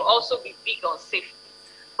we should also be big on safety.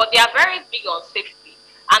 But they are very big on safety.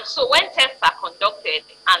 And so when tests are conducted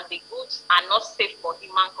and the goods are not safe for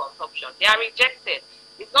human consumption, they are rejected.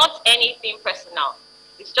 It's not anything personal.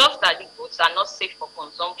 It's just that the goods are not safe for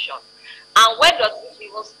consumption. And where does this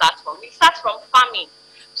even start from? It starts from farming.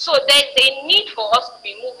 So there's a need for us to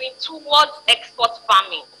be moving towards export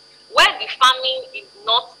farming, where the farming is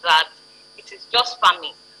not that it is just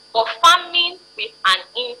farming, but farming with an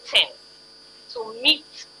intent to meet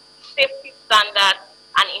safety standards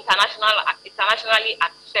and internationally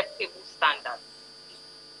acceptable standards.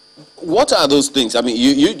 What are those things? I mean,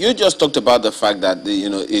 you just talked about the fact that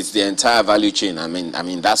it's the entire value chain. I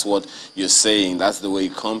mean that's what you're saying. That's the way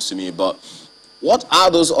it comes to me. But what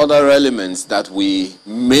are those other elements that we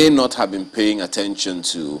may not have been paying attention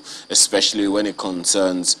to, especially when it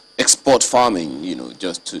concerns export farming?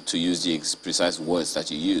 Just to use the precise words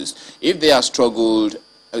that you used. If they are smuggled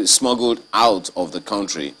out of the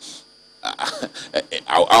country,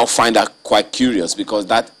 I'll find that quite curious, because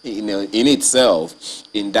that in itself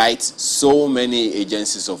indicts so many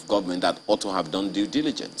agencies of government that ought to have done due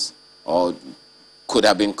diligence, or could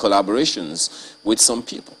have been collaborations with some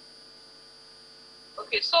people.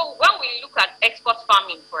 Okay, so when we look at export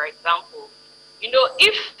farming, for example,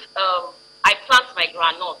 if I plant my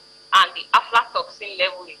groundnut and the aflatoxin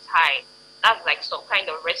level is high, that's like some kind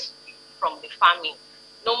of residue from the farming.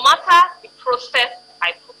 No matter the process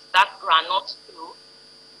I put that groundnut through,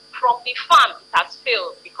 from the farm it has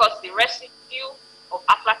failed because the residue of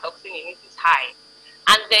aflatoxin in it is high.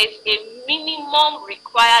 And there is a minimum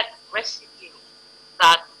required residue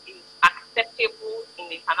that is acceptable in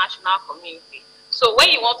the international community. So when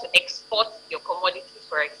you want to export your commodities,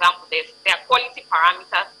 for example, there are quality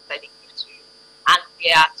parameters that they give to you, and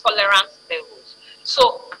there are tolerance levels.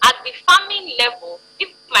 So at the farming level,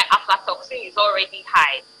 if my aflatoxin is already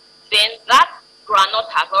high, then that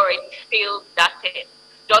groundnut has already failed that test.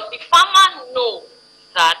 Does the farmer know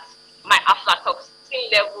that my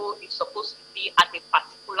aflatoxin level is supposed to be at a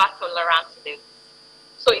particular tolerance level?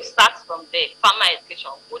 So it starts from there. Farmer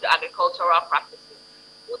education, good agricultural practices,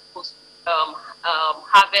 good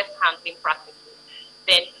harvest handling practices.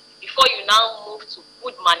 Then before you now move to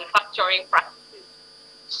good manufacturing practices.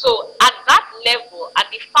 So at that level, at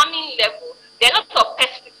the farming level, there are lots of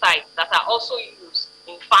pesticides that are also used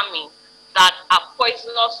in farming that are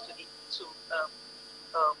poisonous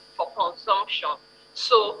for consumption.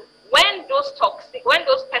 So when those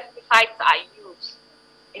pesticides are used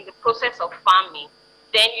in the process of farming,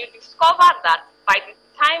 then you discover that by the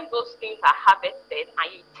time those things are harvested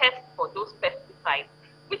and you test for those pesticides,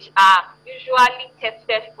 which are usually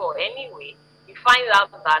tested for anyway, you find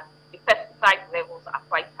out that the pesticide levels are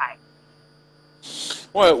quite high.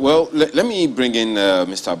 Well, let me bring in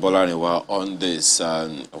Mr. Bolarinwa on this.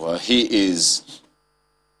 Well, he's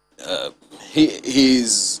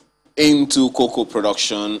into cocoa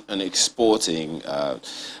production and exporting.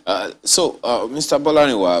 So, Mr.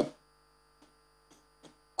 Bolarinwa,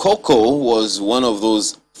 cocoa was one of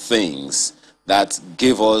those things that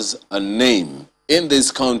gave us a name in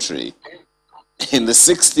this country in the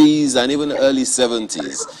 60s and even early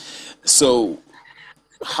 70s. So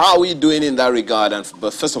how are we doing in that regard?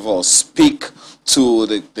 But first of all, speak to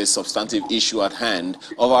the substantive issue at hand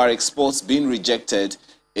of our exports being rejected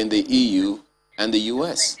in the EU and the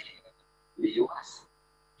US.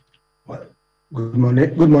 Well, good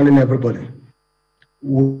morning, everybody.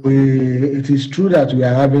 It is true that we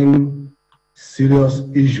are having serious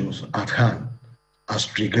issues at hand as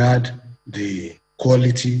regard the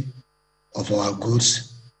quality of our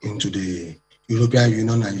goods into the European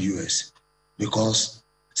Union and US, because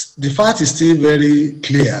the fact is still very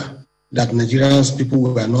clear that Nigerians people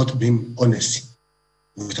were not being honest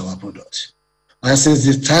with our products. And since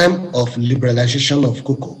the time of liberalization of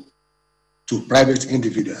cocoa to private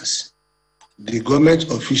individuals, the government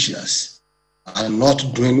officials are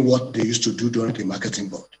not doing what they used to do during the marketing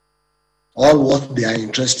board. All what they are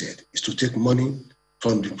interested is to take money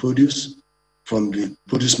from the produce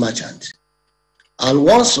merchant. And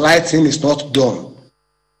once right thing is not done,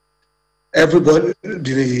 everybody,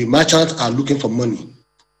 the merchants are looking for money.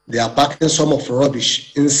 they are packing some of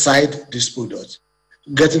rubbish inside this product,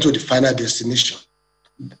 getting to the final destination.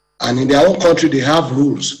 And in their own country, they have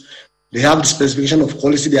rules. They have the specification of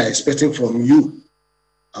quality they are expecting from you.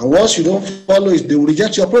 And once you don't follow it, they will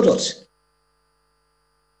reject your product.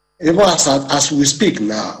 Even as we speak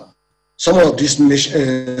now, some of these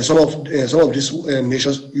nations,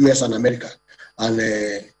 nations, US and America and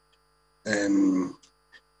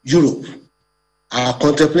Europe, are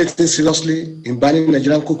contemplating seriously in banning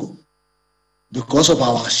Nigerian cocoa because of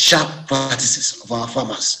our sharp practices of our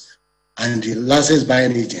farmers and the licensed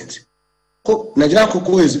buying agent. Nigerian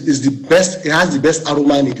cocoa is the best, it has the best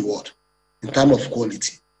aroma in the world in terms of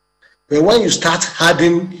quality. But when you start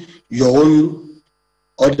adding your own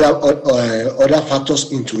other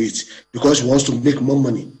factors into it because you want to make more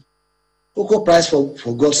money, cocoa price for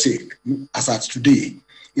God's sake, as at today,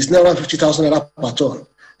 is now around 50,000 naira per ton.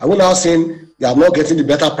 Are we now saying you are not getting the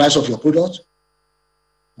better price of your product?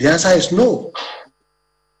 The answer is no.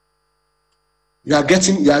 You are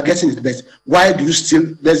getting it best. Why do you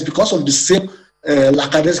still? That's because of the same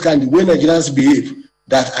lackadaisical and the way Nigerians behave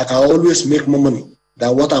that I can always make more money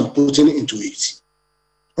than what I'm putting into it.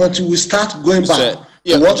 Until we start going back.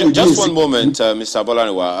 Yeah, just one moment, Mr.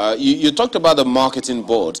 Bolaniwa. You talked about the marketing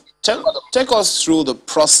board. Take us through the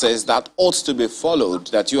process that ought to be followed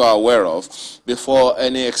that you are aware of before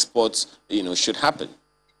any exports, should happen.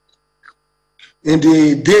 In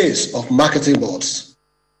the days of marketing boards,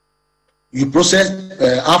 you process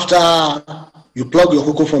after you plug your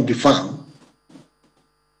cocoa from the farm,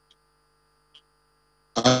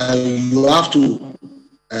 you have to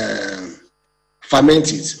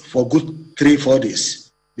ferment it for good 3-4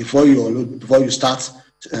 days before you start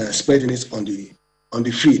spreading it on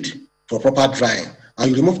the feed for proper drying,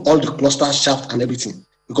 and you remove all the cluster shaft and everything,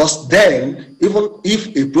 because then even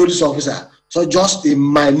if a produce officer saw just a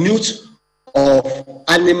minute of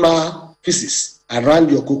animal feces around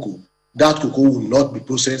your cocoa, that cocoa will not be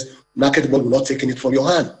processed. Market board will not take it from your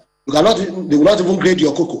hand. They will not even grade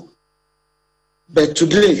your cocoa. But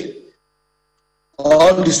today,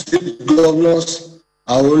 all the state governors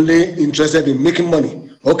are only interested in making money.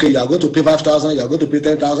 Okay, you are going to pay 5,000, you are going to pay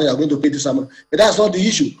 10,000, you are going to pay this amount. But that's not the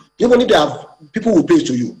issue. Even if they have, people will pay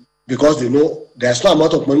to you because they know there's no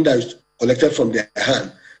amount of money that is collected from their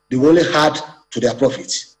hand. They will only add to their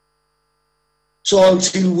profits. So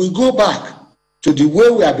until we go back to the way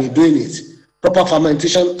we have been doing it, proper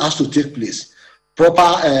fermentation has to take place. Proper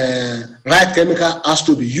right chemical has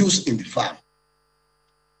to be used in the farm.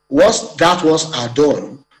 Once that was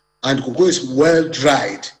done, and cocoa is well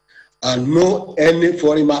dried, and no any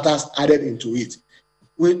foreign matters added into it,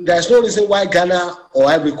 there's no reason why Ghana or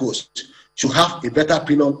Ivory Coast should have a better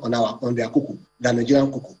premium on their cocoa than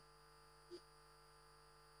Nigerian cocoa.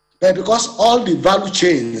 But because all the value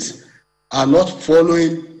chains are not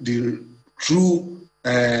following the true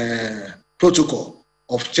protocol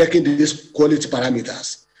of checking these quality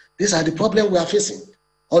parameters, these are the problems we are facing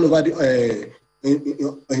all over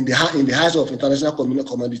in the eyes of international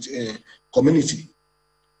community.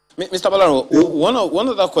 Mr. Bolaniwa, one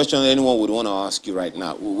other question anyone would want to ask you right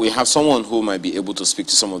now. We have someone who might be able to speak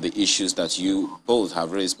to some of the issues that you both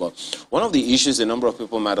have raised, but one of the issues a number of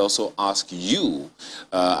people might also ask you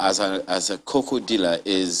as a cocoa dealer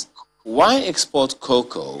is, why export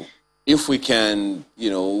cocoa if we can,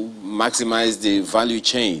 maximize the value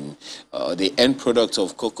chain, the end product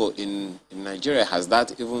of cocoa in Nigeria? Has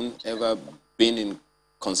that even ever been in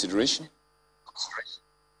consideration?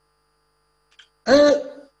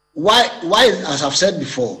 Why, as I've said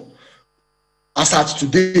before, as at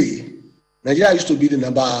today, Nigeria used to be the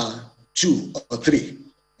number 2 or 3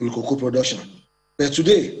 in cocoa production. But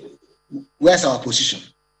today, where's our position?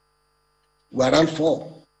 We're around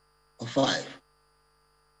 4 or 5.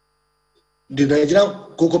 The Nigerian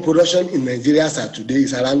cocoa production in Nigeria as at today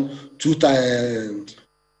is around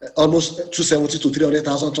almost 270 to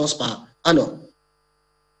 300,000 tons per annum.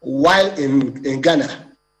 While in Ghana,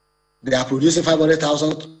 they are producing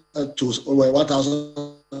 500,000 to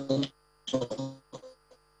 1,000.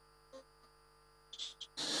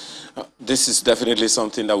 This is definitely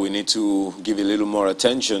something that we need to give a little more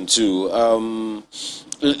attention to.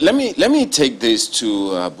 Let me take this to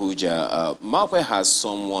Abuja. Markwe has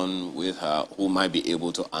someone with her who might be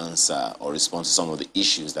able to answer or respond to some of the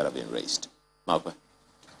issues that have been raised. Markwe.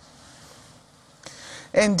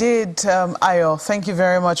 Indeed, Ayo, thank you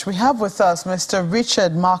very much. We have with us Mr.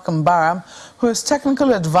 Richard Markham Barham, who is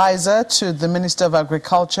technical advisor to the Minister of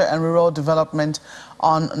Agriculture and Rural Development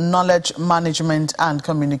on knowledge management and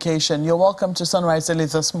communication. You're welcome to Sunrise Daily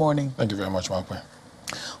this morning. Thank you very much, Markwe.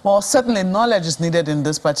 Well, certainly knowledge is needed in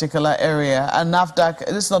this particular area, and NAFDAC,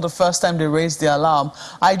 this is not the first time they raised the alarm.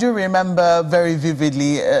 I do remember very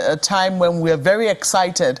vividly a time when we were very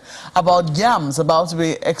excited about yams about to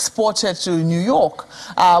be exported to New York.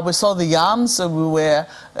 We saw the yams,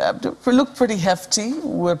 we looked pretty hefty,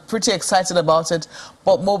 we were pretty excited about it,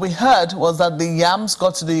 but what we heard was that the yams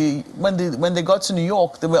got to when they got to New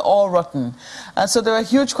York, they were all rotten. And so there were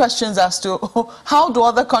huge questions as to how do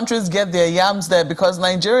other countries get their yams there, because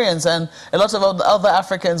Nigerians and a lot of other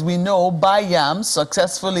Africans we know buy yams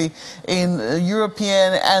successfully in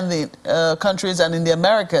European and the countries and in the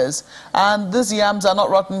Americas, and these yams are not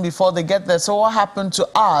rotten before they get there. So what happened to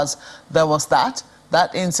ours? There was that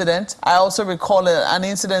incident. I also recall an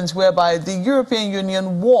incident whereby the European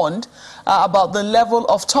Union warned about the level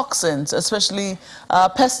of toxins, especially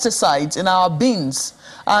pesticides, in our beans.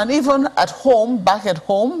 And even at home, back at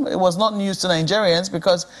home, it was not news to Nigerians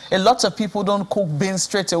because a lot of people don't cook beans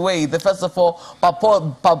straight away. They first of all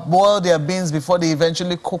boil their beans before they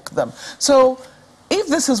eventually cook them. So if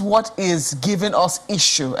this is what is giving us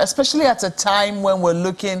issue, especially at a time when we're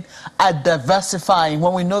looking at diversifying,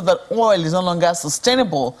 when we know that oil is no longer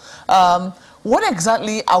sustainable, what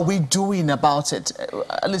exactly are we doing about it,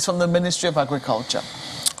 at least from the Ministry of Agriculture?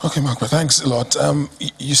 Okay, Mark, thanks a lot.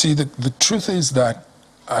 You see, the truth is that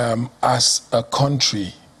as a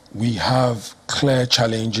country, we have clear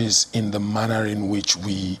challenges in the manner in which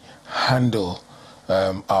we handle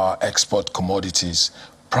our export commodities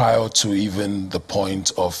prior to even the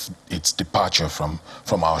point of its departure from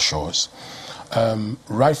our shores.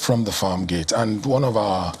 Right from the farm gate, and one of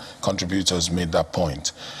our contributors made that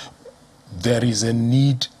point, there is a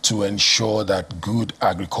need to ensure that good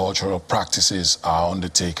agricultural practices are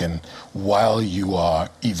undertaken while you are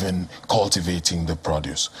even cultivating the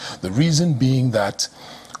produce. The reason being that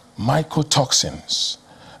mycotoxins,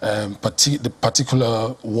 the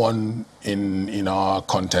particular one in our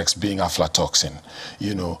context being aflatoxin,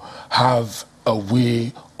 have a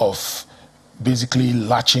way of basically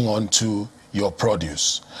latching onto your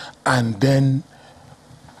produce and then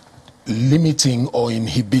limiting or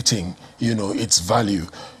inhibiting, its value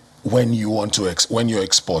when you're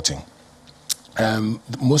exporting.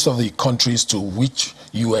 Most of the countries to which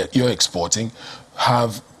you're exporting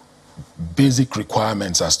have basic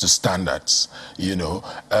requirements as to standards.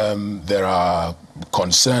 There are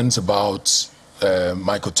concerns about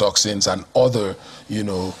mycotoxins and other,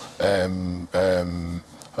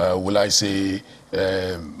 will I say,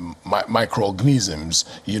 microorganisms,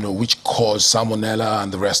 which cause salmonella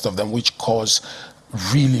and the rest of them, which cause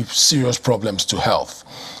really serious problems to health.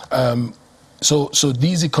 So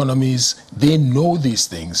these economies, they know these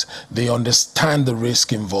things. They understand the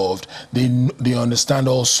risk involved. They understand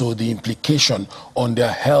also the implication on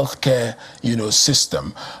their healthcare,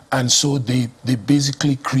 system. And so they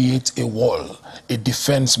basically create a wall, a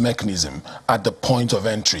defense mechanism at the point of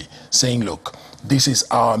entry, saying, look, this is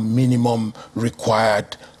our minimum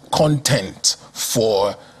required content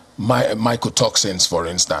for mycotoxins, for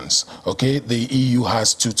instance. Okay, the EU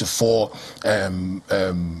has 2 to 4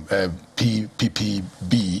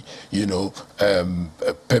 ppb,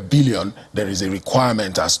 per billion. There is a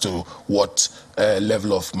requirement as to what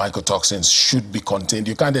level of mycotoxins should be contained.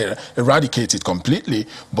 You can't eradicate it completely,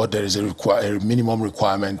 but there is a minimum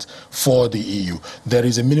requirement for the EU. There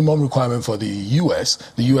is a minimum requirement for the US.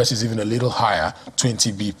 The US is even a little higher,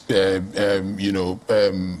 20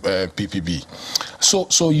 ppb.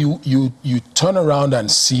 So you turn around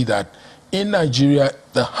and see that in Nigeria,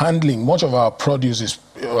 the handling, much of our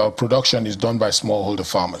production is done by smallholder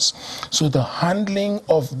farmers. So the handling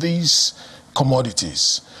of these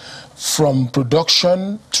commodities, from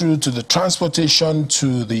production through to the transportation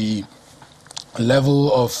to the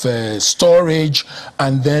level of storage,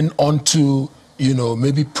 and then onto,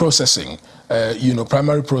 maybe processing,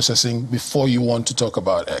 primary processing before you want to talk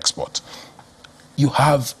about export. You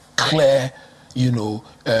have clear,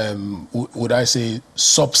 would I say,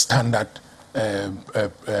 substandard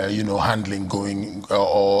handling going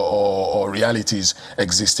or realities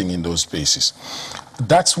existing in those spaces.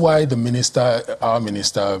 That's why our minister, Alhaji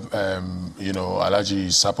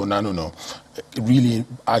Sapo Nanono, really,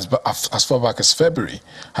 as far back as February,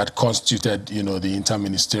 had constituted, the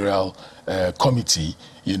interministerial committee,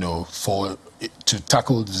 to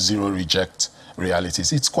tackle the zero reject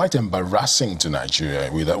realities. It's quite embarrassing to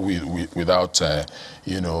Nigeria without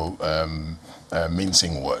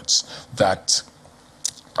mincing words, that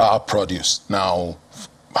our produce now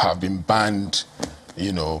have been banned,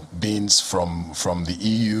 beans from the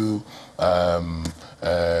EU,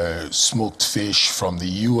 smoked fish from the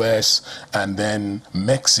U.S., and then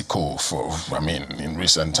Mexico, in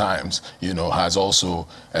recent times, has also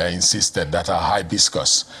insisted that our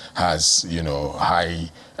hibiscus has, high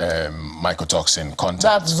mycotoxin content.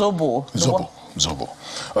 That's Zobo. Zobo.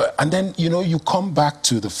 And then, you come back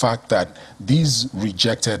to the fact that these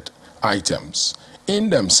rejected items in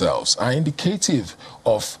themselves are indicative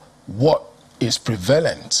of what is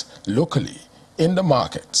prevalent locally in the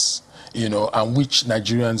markets, and which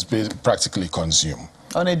Nigerians practically consume.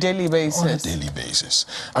 On a daily basis. On a daily basis.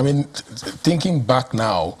 I mean, thinking back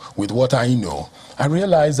now with what I know, I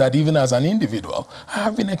realize that even as an individual, I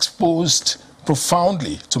have been exposed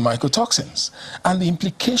profoundly to mycotoxins. And the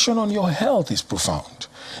implication on your health is profound.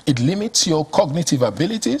 It limits your cognitive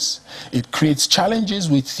abilities. It creates challenges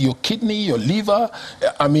with your kidney, your liver.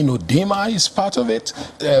 Aminoedema is part of it.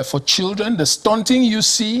 For children, the stunting you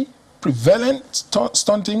see, prevalent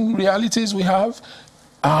stunting realities we have,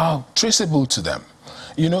 are traceable to them.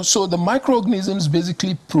 So the microorganisms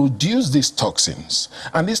basically produce these toxins,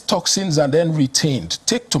 and these toxins are then retained.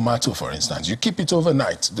 Take tomato, for instance. You keep it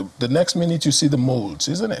overnight. The next minute you see the molds,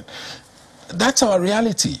 isn't it? That's our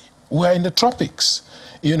reality. We're in the tropics.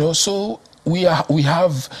 So we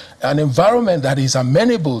have an environment that is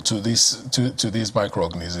amenable to these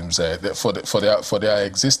microorganisms for their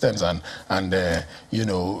existence and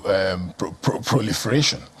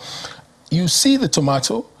proliferation. You see the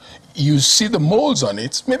tomato, you see the molds on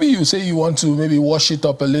it. Maybe you say you want to maybe wash it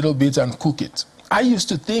up a little bit and cook it. I used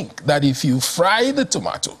to think that if you fry the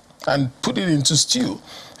tomato and put it into stew,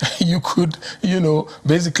 you could,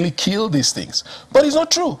 basically kill these things. But it's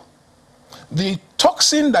not true. The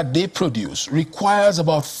toxin that they produce requires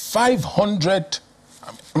about 500,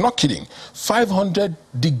 I'm not kidding, 500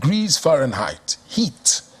 degrees Fahrenheit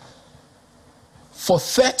heat for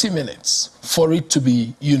 30 minutes for it to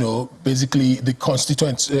be, basically the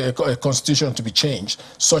constitution to be changed,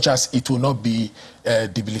 such as it will not be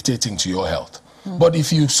debilitating to your health. But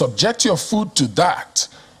if you subject your food to that,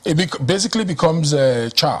 it basically becomes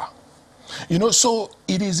char. So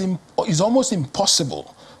it's almost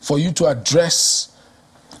impossible for you to address,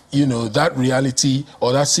 that reality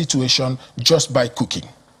or that situation just by cooking.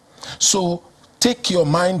 So take your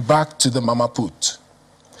mind back to the Mama Put.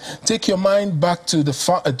 Take your mind back to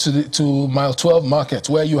to Mile 12 Market,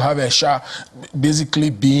 where you have Esha basically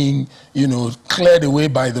being, cleared away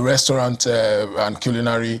by the restaurant and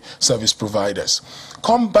culinary service providers.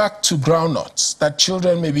 Come back to groundnuts that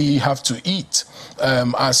children maybe have to eat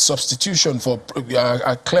as substitution for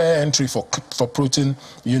a clear entry for protein,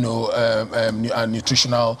 and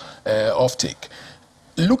nutritional offtake.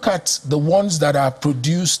 Look at the ones that are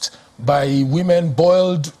produced by women,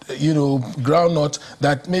 boiled, groundnut,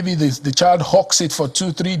 that maybe the child hawks it for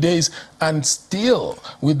 2-3 days, and still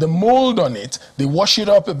with the mold on it, they wash it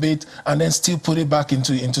up a bit and then still put it back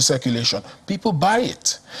into circulation. People buy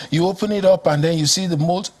it. You open it up and then you see the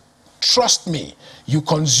mold. Trust me, you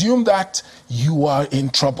consume that, you are in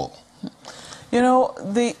trouble.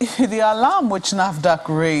 The alarm which NAFDAC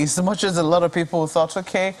raised, as much as a lot of people thought,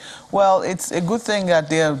 okay, well, it's a good thing that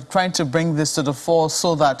they're trying to bring this to the fore,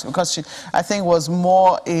 so that, because I think was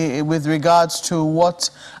more with regards to what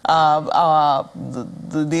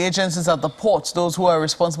the agencies at the ports, those who are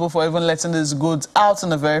responsible for even letting these goods out in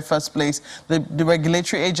the very first place, the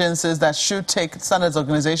regulatory agencies that should take, standards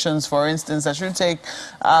organizations, for instance, that should take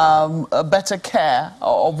a better care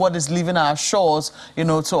of what is leaving our shores,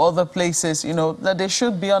 to other places, that they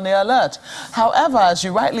should be on the alert. However, as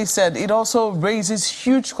you rightly said, it also raises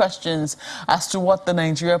huge questions as to what the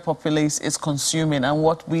Nigeria populace is consuming and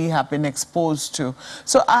what we have been exposed to.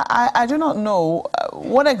 So I do not know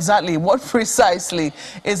what precisely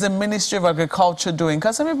is the Ministry of Agriculture doing?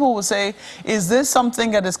 Because some people will say, is this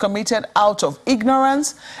something that is committed out of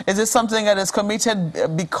ignorance? Is this something that is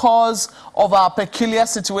committed because of our peculiar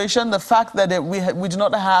situation, the fact that we do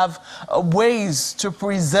not have ways to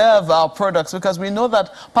preserve our products? Because we know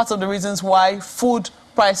that part of the reasons why food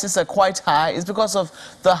prices are quite high is because of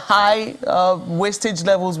the high wastage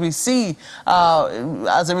levels we see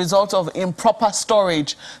as a result of improper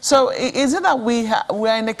storage. So is it that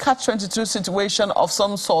we're in a catch-22 situation of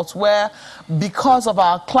some sort, where because of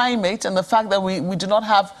our climate and the fact that we do not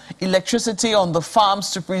have electricity on the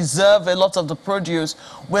farms to preserve a lot of the produce,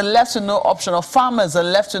 we're left to no option, or farmers are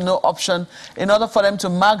left to no option, in order for them to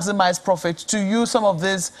maximize profit, to use some of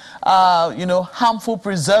these harmful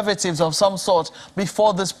preservatives of some sort before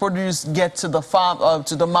this produce get to the farm,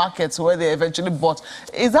 to the markets where they eventually bought.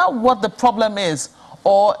 Is that what the problem is,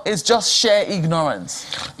 or is just sheer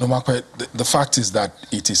ignorance? No, Makwe, the fact is that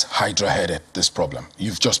it is hydra-headed, this problem.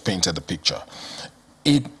 You've just painted the picture.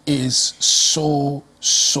 it is so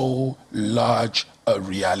large a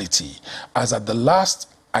reality. As at the last,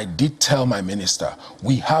 I did tell my minister,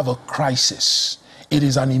 we have a crisis. It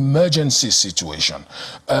is an emergency situation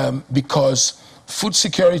because food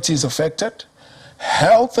security is affected,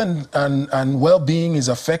 health and well-being is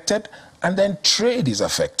affected, and then trade is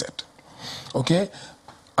affected. Okay?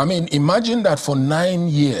 I mean, imagine that for 9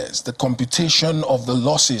 years, the computation of the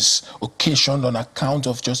losses occasioned on account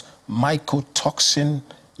of just mycotoxin,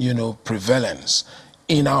 prevalence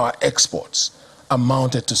in our exports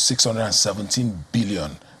amounted to 617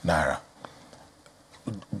 billion naira.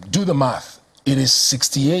 Do the math. It is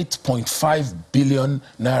 68.5 billion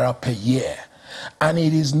naira per year. And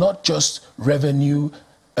it is not just revenue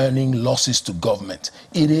earning losses to government.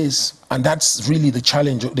 It is, and that's really the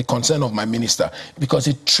challenge, the concern of my minister, because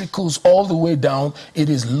it trickles all the way down. It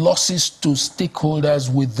is losses to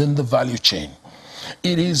stakeholders within the value chain.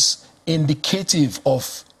 It is indicative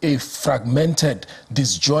of a fragmented,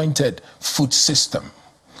 disjointed food system.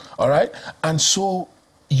 All right? And so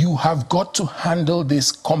you have got to handle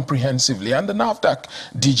this comprehensively. And the NAFDAC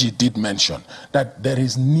DG did mention that there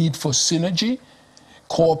is need for synergy,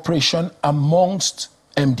 cooperation amongst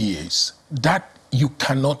MDAs. That you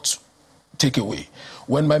cannot take away.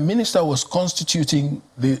 When my minister was constituting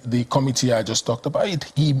the committee I just talked about,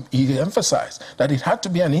 he emphasized that it had to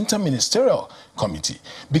be an interministerial committee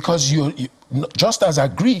because just as a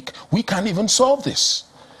Greek, we can't even solve this.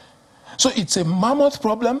 So it's a mammoth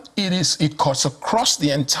problem. It cuts across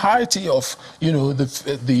the entirety of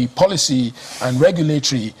the policy and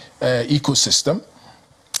regulatory ecosystem.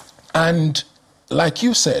 And like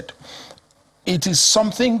you said, it is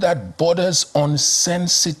something that borders on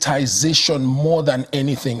sensitization more than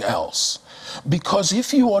anything else. Because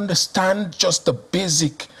if you understand just the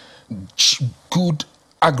basic good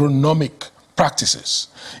agronomic practices,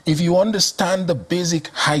 if you understand the basic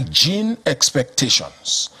hygiene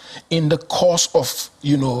expectations in the course of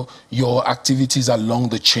your activities along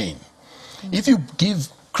the chain, if you give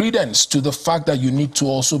credence to the fact that you need to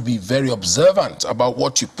also be very observant about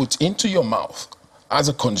what you put into your mouth as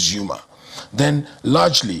a consumer, then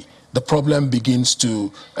largely the problem begins to,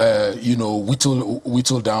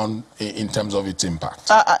 whittle down in terms of its impact.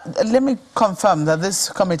 Let me confirm that this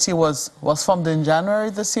committee was formed in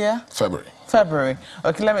January this year? February.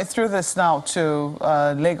 Okay, let me throw this now to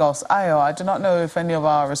Lagos. Ayo, I do not know if any of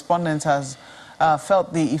our respondents has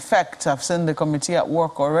felt the effect. I've seen the committee at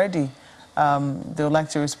work already. They would like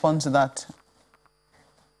to respond to that.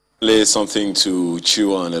 Something to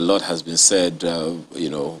chew on. A lot has been said, by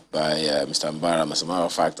Mr. Mbara. As a matter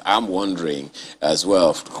of fact, I'm wondering as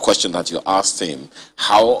well, the question that you asked him,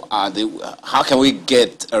 how can we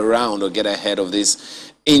get around or get ahead of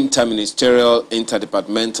this interministerial,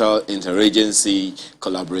 interdepartmental, interagency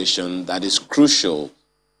collaboration that is crucial?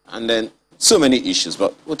 And then so many issues,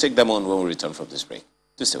 but we'll take them on when we return from this break.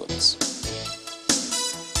 Do stay with us.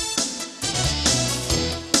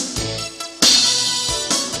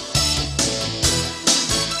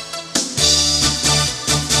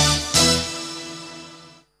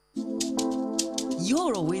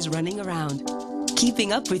 Always running around.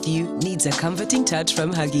 Keeping up with you needs a comforting touch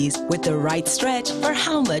from Huggies with the right stretch for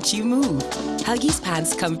how much you move. Huggies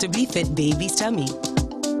pants comfortably fit baby's tummy.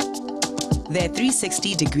 Their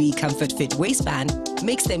 360-degree comfort fit waistband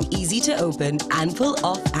makes them easy to open and pull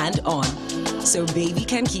off and on, so baby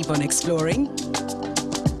can keep on exploring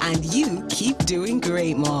and you keep doing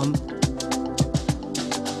great, Mom.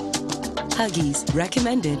 Huggies,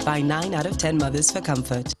 recommended by 9 out of 10 mothers for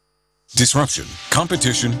comfort. Disruption,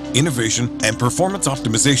 competition, innovation, and performance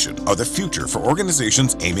optimization are the future for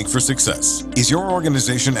organizations aiming for success. Is your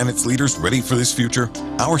organization and its leaders ready for this future?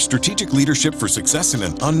 Our Strategic Leadership for Success in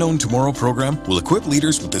an Unknown Tomorrow program will equip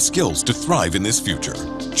leaders with the skills to thrive in this future.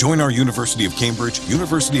 Join our University of Cambridge,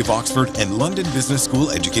 University of Oxford, and London Business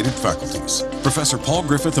School educated faculties. Professor Paul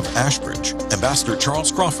Griffith of Ashbridge, Ambassador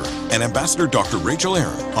Charles Crawford, and Ambassador Dr. Rachel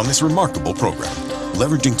Aaron on this remarkable program.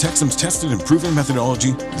 Leveraging Texam's tested and proven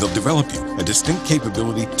methodology, they'll develop you a distinct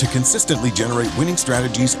capability to consistently generate winning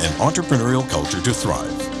strategies and entrepreneurial culture to thrive.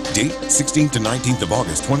 Date, 16th to 19th of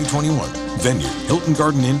August 2021. Venue, Hilton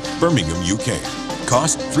Garden Inn, Birmingham, UK.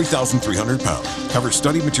 Cost, £3,300. Covers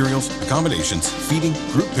study materials, accommodations, feeding,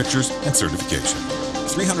 group pictures, and certification.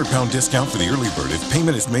 £300 discount for the early bird if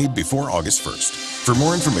payment is made before August 1st. For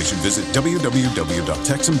more information, visit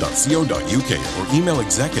www.texam.co.uk or email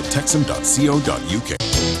exec@texam.co.uk.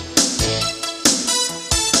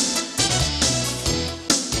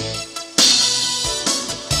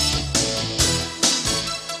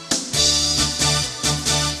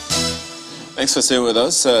 Thanks for staying with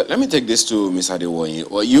us. Let me take this to Ms. Adewonyi.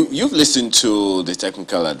 Well, you've listened to the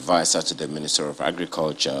technical advisor to the Minister of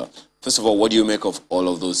Agriculture. First of all, what do you make of all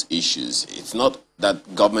of those issues? It's not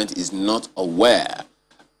that government is not aware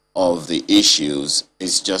of the issues,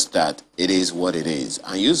 it's just that it is what it is.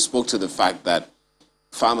 And you spoke to the fact that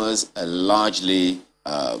farmers are largely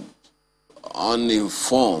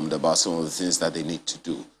uninformed about some of the things that they need to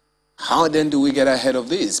do. How then do we get ahead of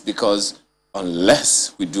this? Because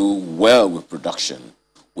unless we do well with production,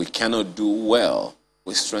 we cannot do well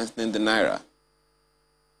with strengthening the Naira.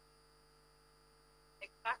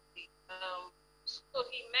 Exactly. So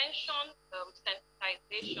he mentioned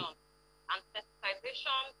sensitization, and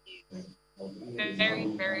sensitization is very,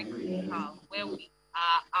 very critical where we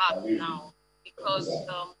are at now, because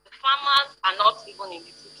the farmers are not even in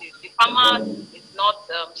the cities. The farmer is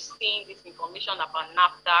not seeing this information about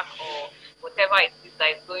NAFDAC or whatever it is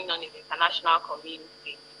that is going on in the international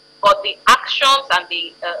community. But the actions and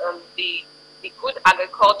the good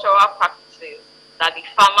agricultural practices that the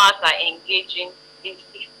farmers are engaging is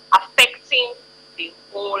affecting the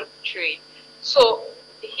whole trade. So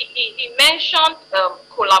he mentioned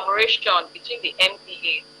collaboration between the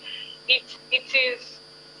MDAs. It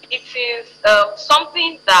is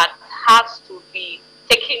something that has to be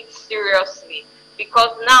taken seriously, because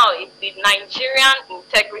now it's the Nigerian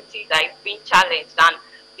integrity that is being challenged, and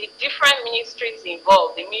the different ministries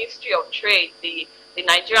involved, the Ministry of Trade, the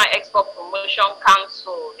Nigerian Export Promotion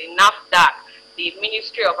Council, the NAFDAC, the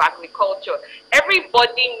Ministry of Agriculture,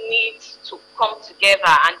 everybody needs to come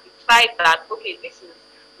together and decide that, okay, this is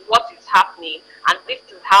what is happening and this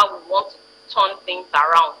is how we want to turn things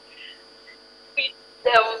around.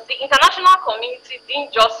 The international community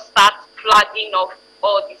didn't just start flagging off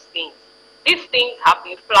all these things. These things have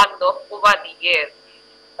been flagged off over the years.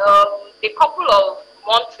 A couple of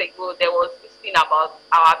months ago, there was this thing about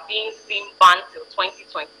our beans being banned till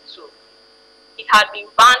 2022. It had been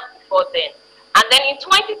banned before then. And then in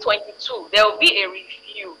 2022, there will be a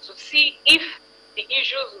review to see if the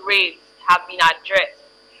issues raised have been addressed.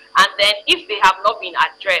 And then if they have not been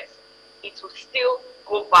addressed, it will still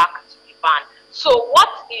go back to the ban. So what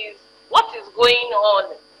is going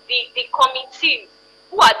on? The committees,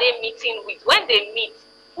 who are they meeting with? When they meet,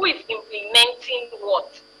 who is implementing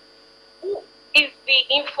what? Who is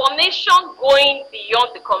the information going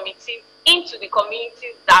beyond the committees into the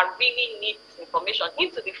communities that really need this information,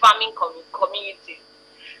 into the farming communities?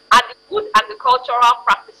 Are the good agricultural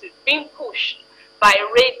practices being pushed by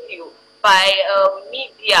radio, by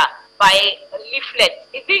media, by leaflets?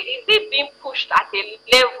 Is it being pushed at a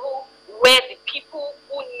level where the people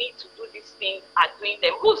who need to do these things are doing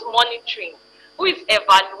them? Who's monitoring? Who is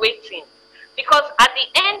evaluating? Because at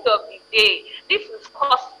the end of the day, this is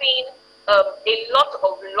costing a lot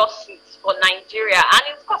of losses for Nigeria, and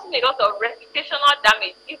it's causing a lot of reputational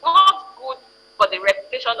damage. It's not good for the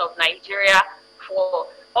reputation of Nigeria for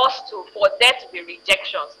there to be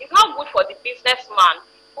rejections. It's not good for the businessman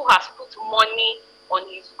who has put money on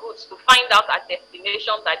his goods to find out at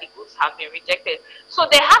destination that the goods have been rejected. So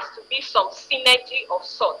there has to be some synergy of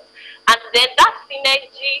sorts, and then that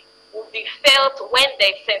synergy will be felt when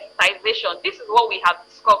there is sensitization. This is what we have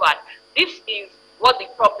discovered. This is what the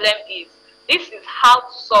problem is. This is how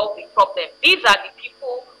to solve the problem. These are the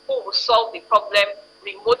people who will solve the problem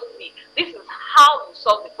remotely. This is how you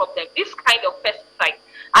solve the problem. This kind of pesticides.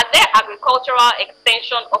 Are there agricultural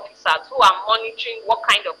extension officers who are monitoring what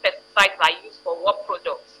kind of pesticides are used for what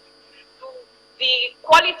products? Do the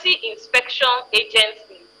quality inspection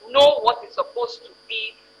agencies know what is supposed to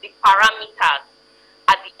be the parameters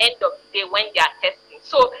at the end of the day when they are testing?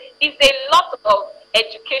 So it's a lot of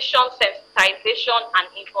education, sensitization, and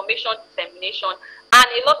information dissemination, and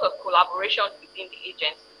a lot of collaboration within the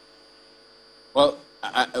agency. Well,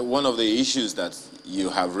 one of the issues that you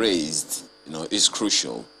have raised, is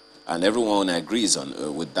crucial, and everyone agrees on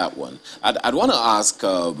with that one. I'd want to ask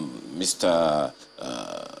Mr.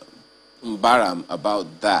 Mbaram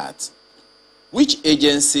about that. Which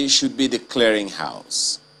agency should be the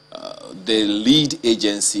clearinghouse, the lead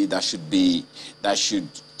agency that should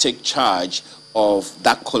take charge of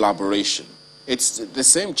that collaboration? It's the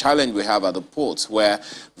same challenge we have at the ports, where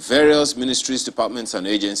various ministries, departments, and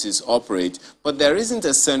agencies operate, but there isn't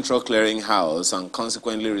a central clearinghouse and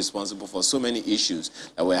consequently responsible for so many issues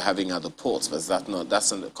that we're having at the ports. But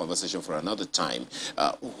that's a conversation for another time.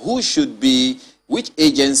 Who should be which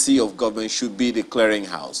agency of government should be the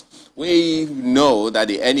clearinghouse? We know that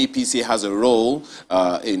the NEPC has a role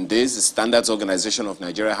in this. The Standards Organization of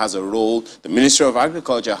Nigeria has a role. The Ministry of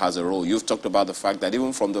Agriculture has a role. You've talked about the fact that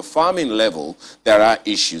even from the farming level, there are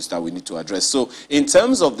issues that we need to address. So in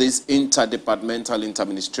terms of this interdepartmental,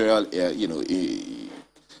 interministerial,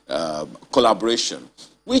 collaboration,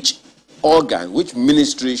 which organ, which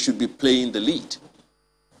ministry should be playing the lead?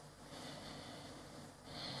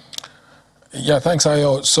 Yeah, thanks,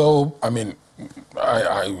 Ayo. So, I mean,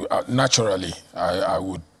 naturally, I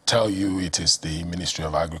would tell you it is the Ministry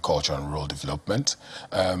of Agriculture and Rural Development,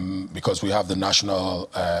 because we have the National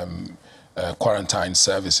Quarantine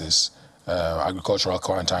Services, Agricultural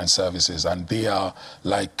Quarantine Services, and they are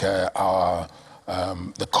like the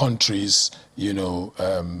country's,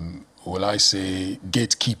 will I say,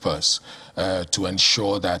 gatekeepers to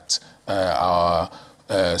ensure that our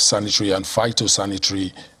sanitary and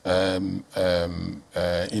phytosanitary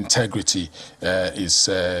integrity is,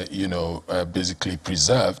 basically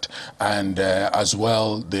preserved. And as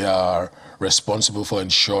well, they are responsible for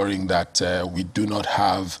ensuring that we do not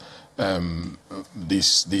have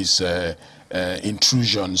these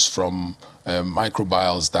intrusions from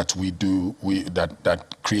microbials that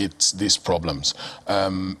create these problems.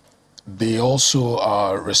 They also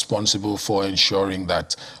are responsible for ensuring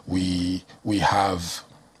that we have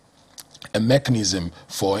a mechanism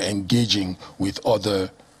for engaging with other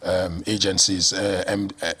agencies,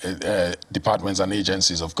 departments and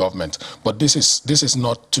agencies of government. But this is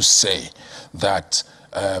not to say that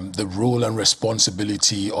the role and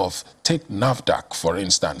responsibility of, take NAFDAC for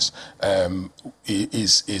instance,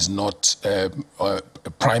 is not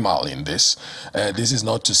primal in this. This is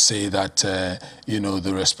not to say that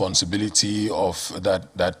the responsibility of that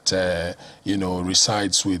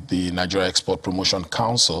resides with the Nigeria Export Promotion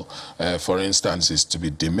Council, for instance, is to be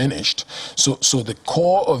diminished. So the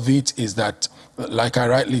core of it is that, like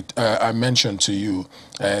I mentioned to you,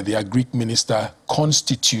 the Agric Minister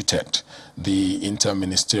constituted the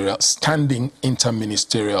standing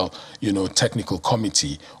interministerial, technical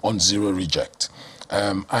committee on zero reject,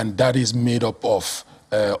 and that is made up of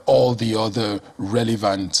all the other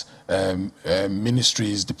relevant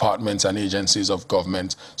ministries, departments, and agencies of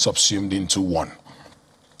government subsumed into one.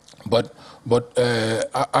 But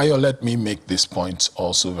Ayo, let me make this point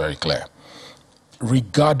also very clear.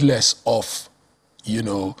 Regardless of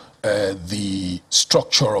the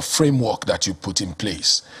structure or framework that you put in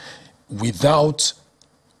place, without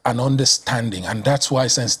an understanding, and that's why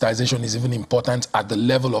sensitization is even important at the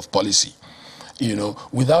level of policy,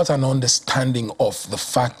 without an understanding of the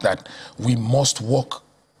fact that we must work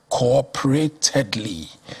cooperatedly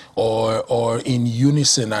or in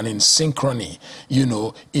unison and in synchrony,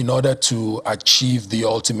 in order to achieve the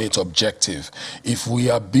ultimate objective. If we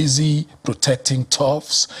are busy protecting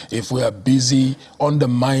turfs, if we are busy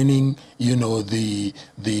undermining, the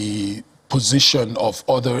position of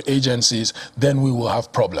other agencies, then we will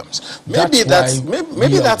have problems. Maybe that's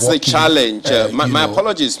the challenge. My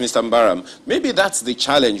apologies, Mr. Mbaram. Maybe that's the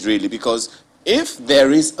challenge, really, because if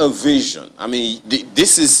there is a vision, I mean,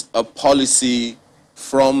 this is a policy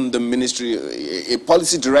from the ministry, a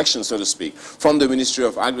policy direction, so to speak, from the Ministry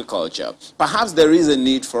of Agriculture. Perhaps there is a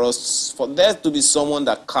need for there to be someone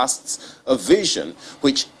that casts a vision,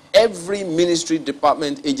 which every ministry,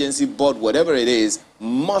 department, agency, board, whatever it is,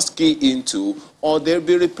 must key into, or they'll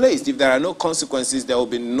be replaced. If there are no consequences, there will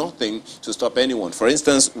be nothing to stop anyone. For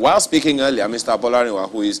instance, while speaking earlier, Mr. Abolariwa,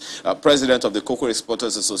 who is president of the Cocoa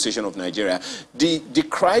Exporters Association of Nigeria,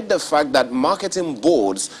 decried the fact that marketing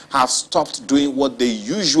boards have stopped doing what they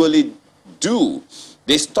usually do.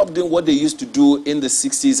 They stopped doing what they used to do in the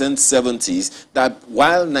 60s and 70s, that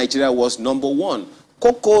while Nigeria was #1.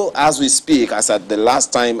 Cocoa, as we speak, as at the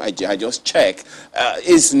last time I just checked,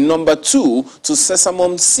 is #2 to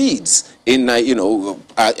sesame seeds in,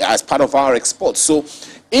 as part of our exports. So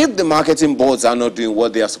if the marketing boards are not doing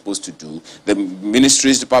what they are supposed to do, the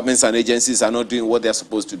ministries, departments, and agencies are not doing what they are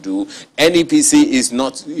supposed to do, NEPC is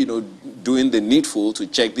not, doing the needful to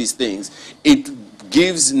check these things, it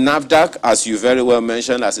gives NAFDAC, as you very well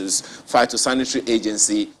mentioned, as its phytosanitary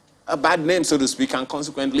agency, a bad name, so to speak, and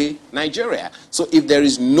consequently Nigeria. So if there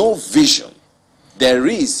is no vision, there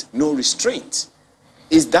is no restraint.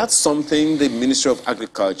 Is that something the Ministry of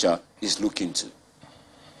Agriculture is looking to?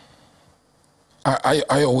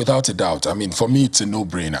 I without a doubt. I mean, for me, it's a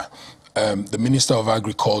no-brainer. The Minister of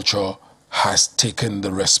Agriculture has taken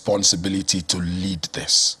the responsibility to lead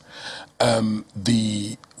this. in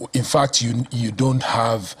fact, you don't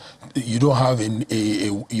have you're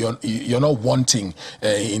not wanting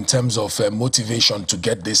in terms of motivation to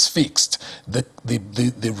get this fixed.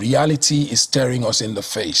 The reality is staring us in the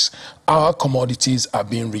face. Our commodities are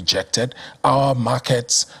being rejected. Our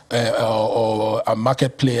markets or our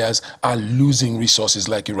market players are losing resources,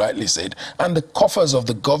 like you rightly said, and the coffers of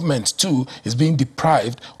the government too is being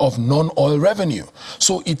deprived of non-oil revenue.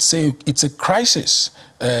 So it's a crisis.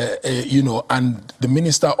 And the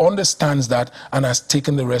minister understands that and has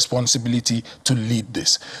taken the responsibility to lead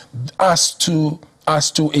this. As to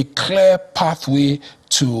a clear pathway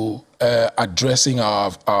to addressing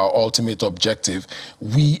our ultimate objective,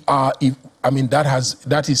 that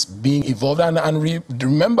is being evolved, and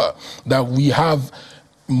remember that we have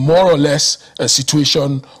more or less a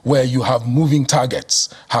situation where you have moving targets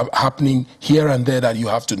happening here and there that you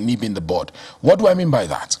have to nib in the bud. What do I mean by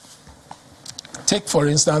that? Take, for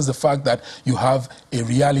instance, the fact that you have a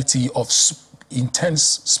reality of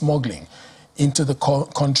intense smuggling into the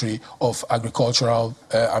country of agricultural,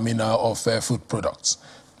 food products.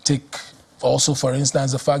 Take also, for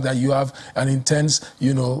instance, the fact that you have an intense,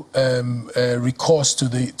 recourse to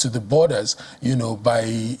the borders,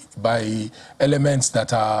 by elements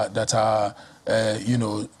that are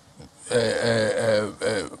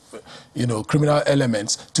criminal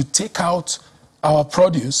elements to take out our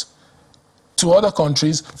produce to other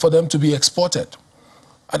countries for them to be exported.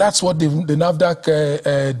 And that's what the NAFDAC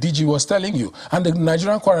DG was telling you. And the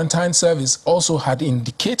Nigerian Quarantine Service also had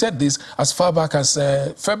indicated this as far back as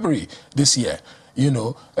February this year.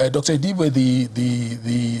 Dr. Idibwe, the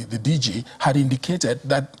DG, had indicated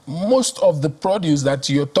that most of the produce that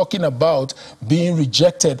you're talking about being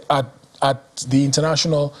rejected at the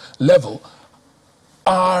international level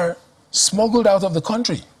are smuggled out of the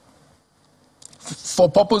country for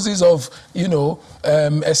purposes of,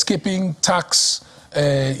 escaping tax,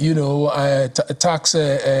 tax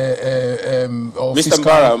or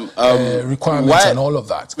fiscal requirements and all of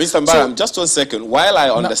that. Mr. Mbaram, just 1 second. While I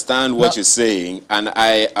understand what you're saying, and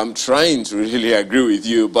I am trying to really agree with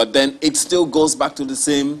you, but then it still goes back to the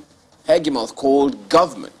same hegemon called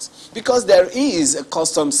government. Because there is a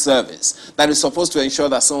customs service that is supposed to ensure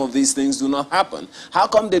that some of these things do not happen. How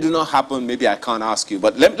come they do not happen? Maybe I can't ask you.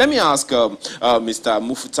 But let me ask Mr.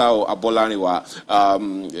 Mufutau Abolariwa,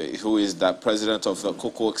 who is the president of the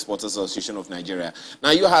Cocoa Exporters Association of Nigeria.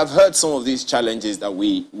 Now, you have heard some of these challenges that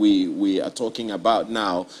we are talking about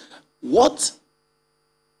now.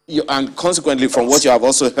 And consequently, from what you have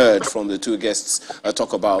also heard from the two guests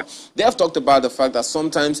talk about, they have talked about the fact that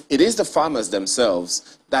sometimes it is the farmers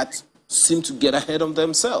themselves that seem to get ahead of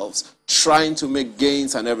themselves, trying to make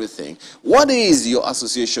gains and everything. What is your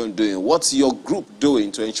association doing? What's your group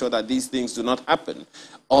doing to ensure that these things do not happen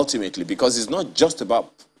ultimately? Because it's not just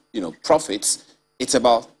about, profits, it's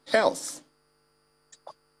about health.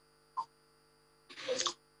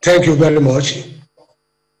 Thank you very much.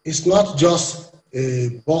 It's not just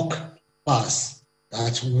a bulk pass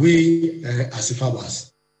that we as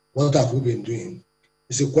farmers, what have we been doing?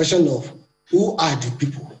 It's a question of who are the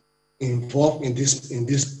people involved in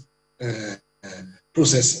this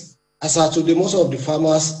processing. As are today, most of the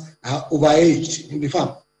farmers are overaged in the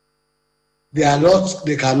farm. They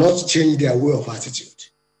cannot change their way of attitude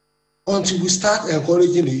until we start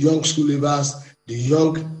encouraging the young school leavers, the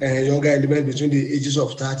younger element between the ages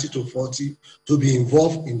of 30 to 40 to be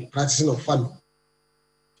involved in practicing of farming.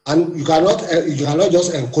 And you cannot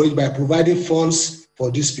just encourage by providing funds for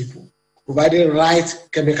these people, providing right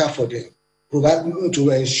chemical for them, to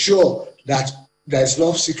ensure that there is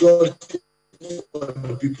enough security for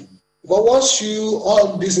the people. But once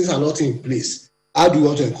all these things are not in place, how do you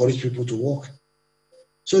want to encourage people to work?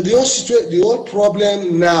 So the whole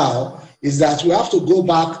problem now is that we have to go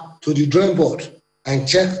back to the drawing board and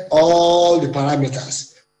check all the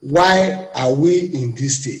parameters. Why are we in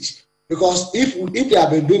this stage? Because if they have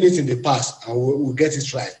been doing it in the past and we'll get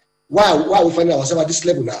it right, why are we finding ourselves at this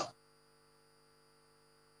level now?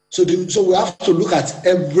 So we have to look at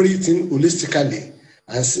everything holistically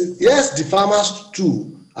and say, yes, the farmers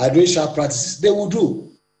too are doing sharp practices. They will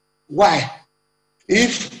do. Why?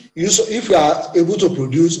 If you are able to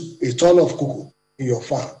produce a ton of cocoa in your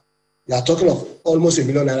farm, you are talking of almost ₦1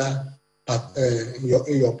 million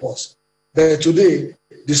in your purse. But today,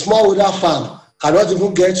 the smallholder farm cannot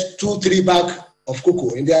even get 2-3 bags of cocoa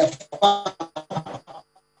in their farm.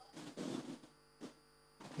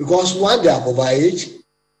 Because one, they are overage,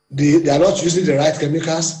 they are not using the right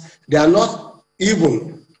chemicals, they are not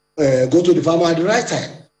even go to the farmer at the right time.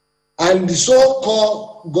 And the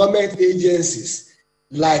so-called government agencies,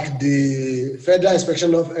 like the Federal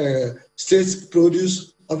Inspection of State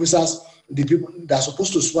Produce Officers, the people that are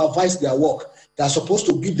supposed to supervise their work, that are supposed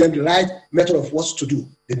to give them the right method of what to do.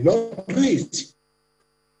 They did not do it.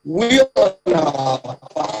 We on our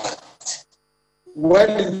part,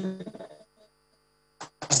 when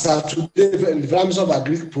as of today, the Farmers of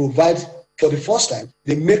Agri provide for the first time,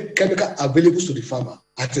 they make chemical available to the farmer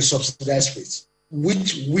at a subsidized rate,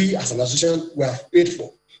 which we as an association we have paid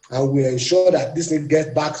for, and we ensure that this thing gets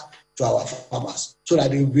back to our farmers so that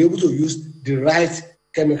they will be able to use the right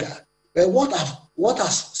chemical. But what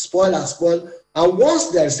has spoiled, and once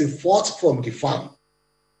there is a fault from the farm,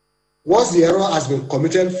 once the error has been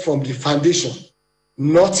committed from the foundation,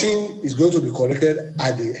 nothing is going to be corrected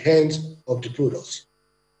at the end of the product.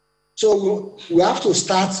 So we have to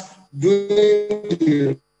start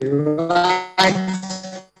doing the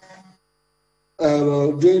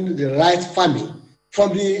right farming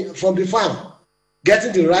from the farm,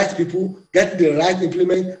 getting the right people, getting the right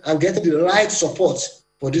implement, and getting the right support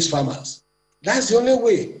for these farmers. That's the only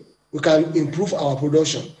way we can improve our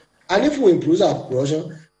production. And if we improve our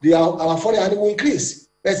production, our foreign animal will increase.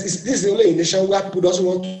 But this is the only nation where people don't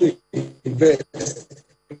want to invest.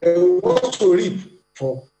 They want to reap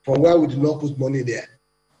from where we do not put money there.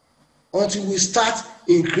 Until we start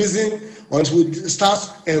increasing, until we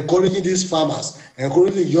start encouraging these farmers,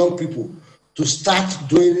 encouraging young people to start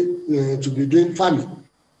doing farming.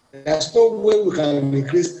 There's no way we can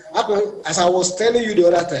increase. As I was telling you the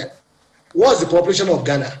other time, what's the population of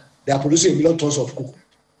Ghana? They are producing 1 million tons of cocoa.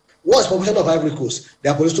 What's the population of Ivory Coast? They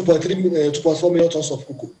are producing 2.4 million tons of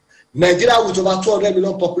cocoa. Nigeria, with over 200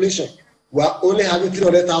 million population, we are only having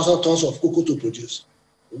 300,000 tons of cocoa to produce.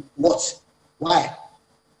 What? Why?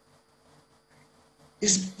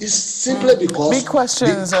 It's simply because... Big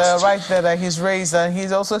questions right there that he's raised.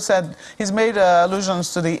 He's also said, he's made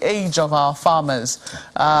allusions to the age of our farmers.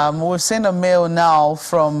 We've seen a mail now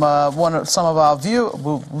from some of our viewers.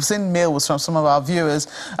 We've seen mails from some of our viewers.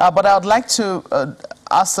 But I would like to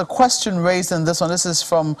ask a question raised in this one. This is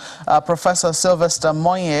from Professor Sylvester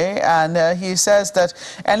Monye, and he says that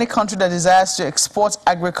any country that desires to export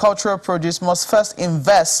agricultural produce must first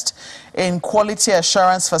invest in quality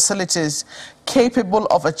assurance facilities capable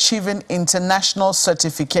of achieving international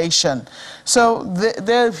certification. So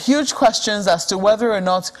there are huge questions as to whether or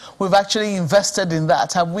not we've actually invested in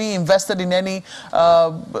that. Have we invested in any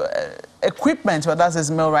equipment? Well, that's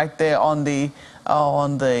his mail right there on the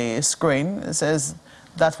screen. It says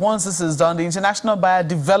that once this is done, the international buyer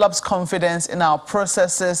develops confidence in our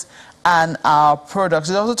processes and our products.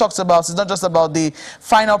 It also talks about, it's not just about the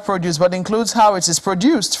final produce, but includes how it is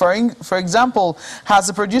produced. For example, has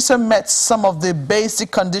the producer met some of the basic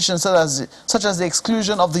conditions such as the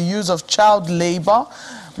exclusion of the use of child labor?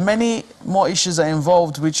 Many more issues are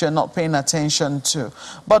involved which you're not paying attention to.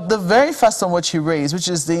 But the very first one which he raised, which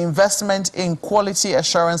is the investment in quality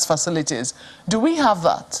assurance facilities, do we have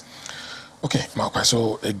that? Okay, Mark,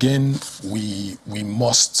 so again, we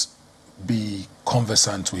must be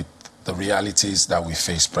conversant with the realities that we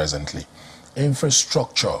face presently.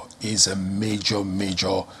 Infrastructure is a major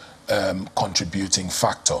contributing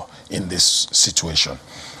factor in this situation.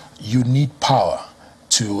 You need power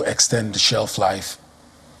to extend the shelf life,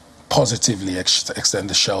 positively extend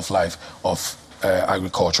the shelf life of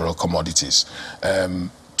agricultural commodities.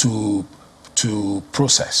 To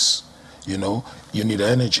process, you need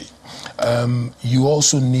energy. You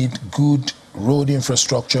also need good road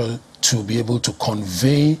infrastructure to be able to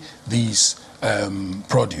convey these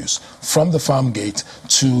produce from the farm gate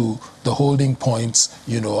to the holding points,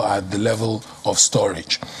 at the level of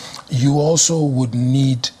storage. You also would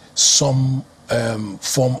need some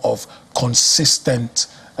form of consistent,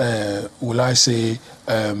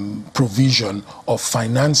 provision of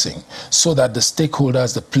financing so that the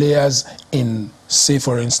stakeholders, the players in, say,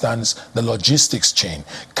 for instance, the logistics chain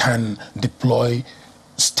can deploy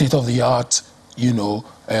state-of-the-art,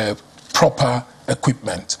 proper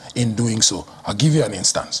equipment in doing so. I'll give you an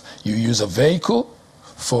instance. You use a vehicle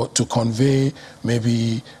to convey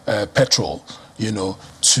maybe petrol,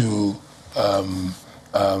 to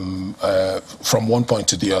from one point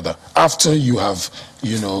to the other. After you have,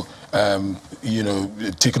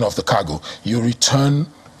 taken off the cargo, you return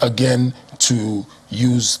again to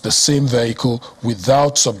use the same vehicle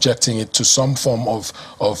without subjecting it to some form of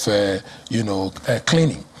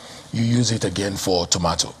cleaning. You use it again for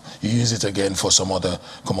tomato. You use it again for some other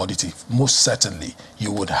commodity. Most certainly,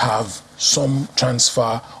 you would have some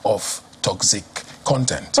transfer of toxic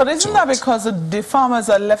content. But isn't that because the farmers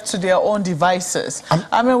are left to their own devices?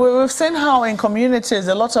 I mean, we've seen how in communities,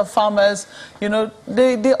 a lot of farmers,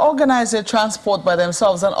 they organize their transport by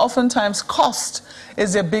themselves, and oftentimes cost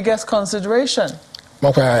is their biggest consideration.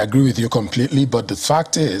 I agree with you completely, but the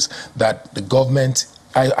fact is that the government,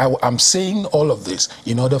 I'm saying all of this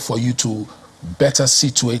in order for you to better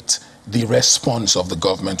situate the response of the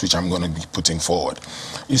government, which I'm going to be putting forward.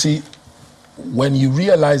 You see, when you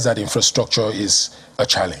realize that infrastructure is a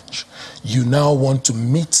challenge, you now want to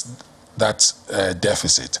meet that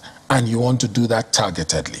deficit, and you want to do that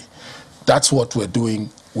targetedly. That's what we're doing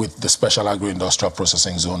with the Special Agro-Industrial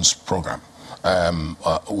Processing Zones program,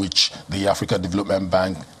 which the Africa Development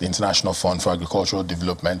Bank, the International Fund for Agricultural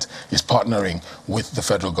Development, is partnering with the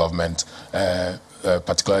federal government,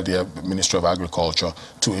 particularly the Ministry of Agriculture,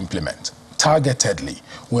 to implement. Targetedly,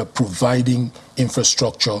 we're providing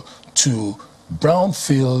infrastructure to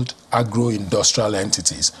brownfield agro-industrial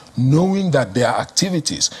entities, knowing that their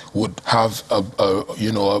activities would have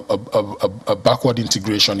a backward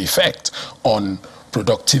integration effect on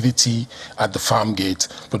productivity at the farm gate,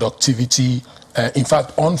 productivity, in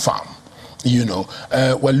fact, on farm.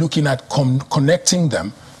 We're looking at connecting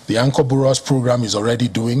them. The Anchor Borers program is already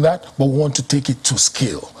doing that, but we want to take it to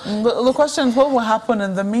scale. But the question is, what will happen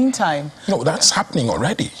in the meantime? No, that's happening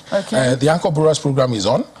already. Okay. The Anchor Borers program is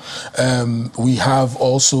on. We have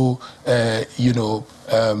also,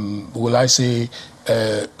 will I say,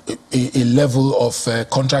 a level of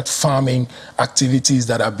contract farming activities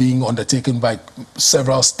that are being undertaken by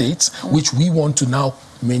several states, which we want to now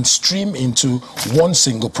mainstream into one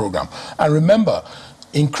single program. And remember,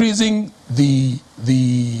 increasing the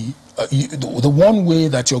one way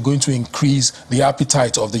that you're going to increase the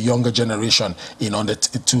appetite of the younger generation in order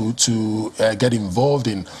to get involved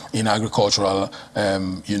in agricultural,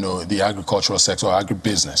 the agricultural sector or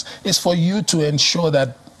agribusiness, is for you to ensure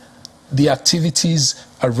that the activities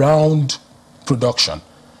around production,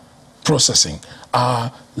 processing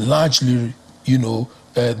are largely, the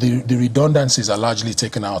redundancies are largely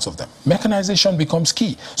taken out of them. Mechanization becomes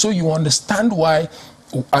key. So you understand why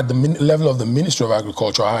at the level of the Ministry of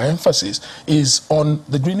Agriculture, our emphasis is on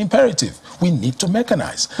the green imperative. We need to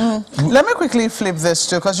mechanize. Let me quickly flip this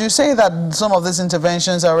too, because you say that some of these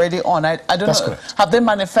interventions are already on. I don't know, correct. Have they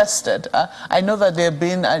manifested? I know that they've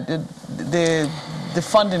been, the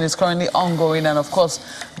funding is currently ongoing, and of course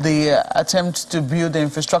the attempt to build the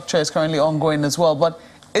infrastructure is currently ongoing as well, but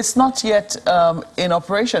it's not yet in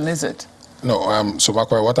operation, is it? No,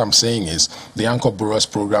 Sobakwe, what I'm saying is the Anchor Borers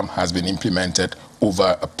program has been implemented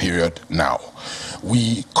over a period now.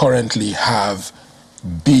 We currently have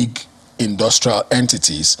big industrial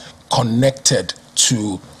entities connected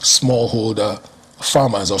to smallholder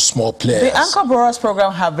farmers or small players. The Anchor Borers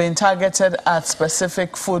program have been targeted at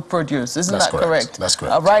specific food produce, isn't that correct? That's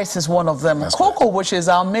correct. Rice is one of them. That's Cocoa, correct. which is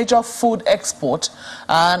our major food export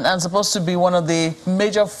and supposed to be one of the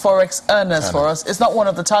major forex earners for us, it's not one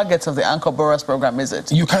of the targets of the Anchor Borers program, is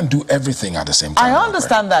it? You can't do everything at the same time. I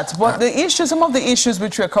understand that, but some of the issues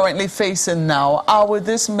which we're currently facing now are with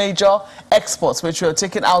these major exports which we're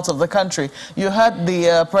taking out of the country. You heard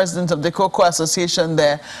the president of the Cocoa Association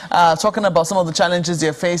there talking about some of the challenges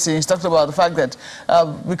they're facing. He's talked about the fact that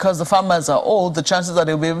because the farmers are old, the chances that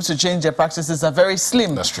they'll be able to change their practices are very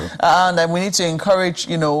slim. That's true. And we need to encourage,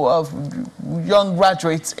 young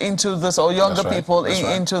graduates into this, or younger people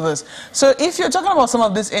into this. So if you're talking about some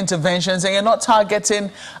of these interventions and you're not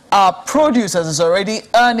targeting produce as is already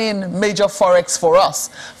earning major forex for us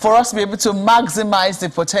to be able to maximize the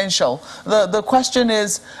potential, the question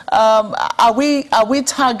is, are we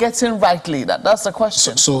targeting rightly? That's the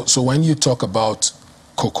question. So when you talk about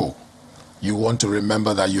cocoa, you want to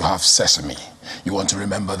remember that you have sesame. You want to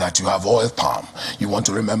remember that you have oil palm. You want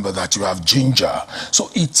to remember that you have ginger. So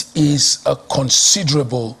it is a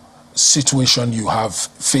considerable situation you have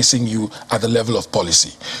facing you at the level of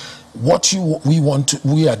policy. What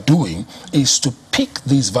we are doing is to pick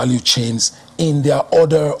these value chains in their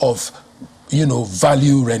order of,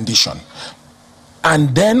 value rendition,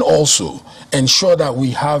 and then also ensure that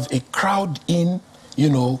we have a crowd in,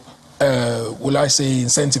 will I say,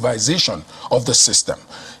 incentivization of the system.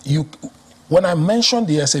 When I mentioned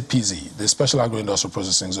the SAPZ, the Special Agro-Industrial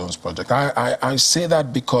Processing Zones project, I say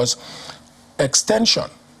that because extension,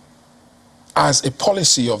 as a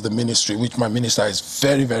policy of the ministry, which my minister is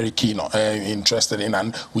very, very keen on, interested in,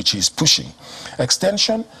 and which he's pushing,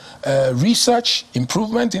 extension, research,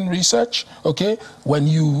 improvement in research, okay? When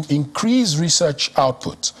you increase research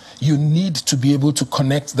output, you need to be able to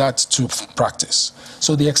connect that to practice.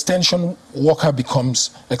 So the extension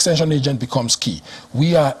agent becomes key.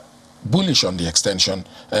 We are bullish on the extension,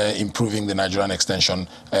 improving the Nigerian extension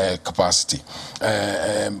capacity.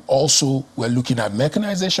 Also, we're looking at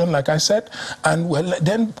mechanization, like I said, and we'll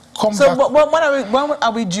then come back. So when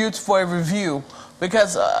are we due for a review?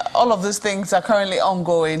 Because all of these things are currently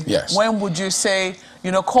ongoing. Yes. When would you say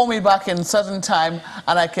call me back in a certain time,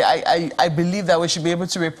 and I believe that we should be able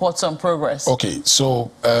to report some progress. Okay,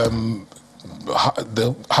 so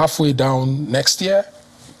halfway down next year,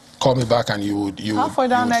 call me back and you would halfway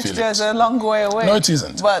down next year is a long way away. No, it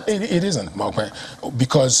isn't. But it isn't,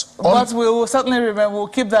 because but we will certainly remember. We'll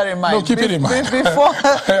keep that in mind. No, keep it in mind. Before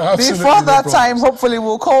that time, hopefully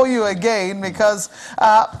we'll call you again, because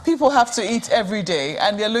people have to eat every day,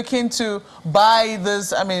 and they're looking to buy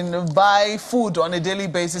buy food on a daily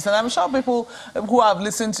basis. And I'm sure people who have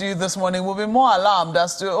listened to you this morning will be more alarmed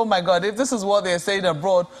as to, oh my God, if this is what they're saying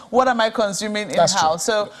abroad, what am I consuming in-house?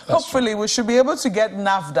 So hopefully we should be able to get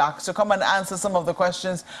NAFDAC to come and answer some of the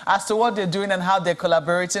questions as to what they're doing and how they're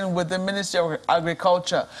collaborating with the Ministry of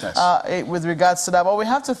Agriculture with regards to that. But we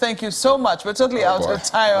have to thank you so much. We're totally out of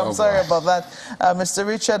time. I'm sorry about that. Mr.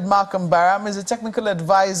 Richard Malcolm Barham is a technical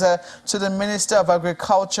advisor to the Minister of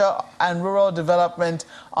Agriculture and Rural Development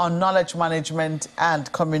on knowledge management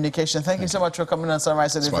and communication. Thank you so much for coming on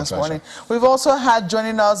Sunrise Today this morning. We've also had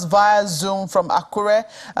joining us via Zoom from Akure,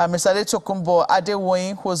 Mr. Adetokunbo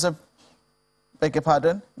Adewoyin, who's a beg your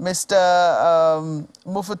pardon, Mr.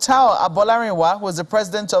 Mufutao Abolarinwa, who is the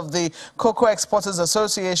president of the Cocoa Exporters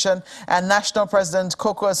Association and national president,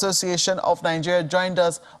 Cocoa Association of Nigeria, joined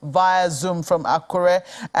us via Zoom from Akure.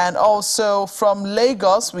 And also from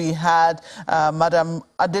Lagos, we had Madam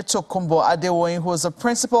Adetokunbo Adewoyin, who is a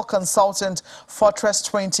principal consultant, Fortress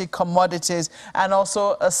 20 Commodities, and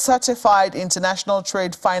also a certified international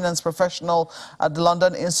trade finance professional at the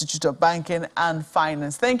London Institute of Banking and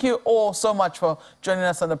Finance. Thank you all so much for joining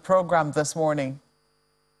us on the program this morning.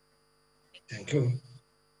 Thank you.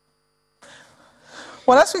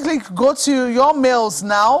 Well, let's quickly go to your mails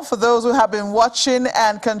now. For those who have been watching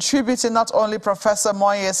and contributing, not only Professor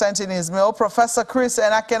Moye sent in his mail, Professor Chris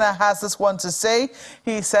Enakena has this one to say.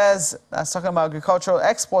 He says, that's talking about agricultural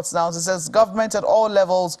exports now, he says, government at all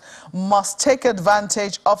levels must take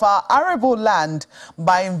advantage of our arable land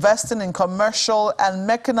by investing in commercial and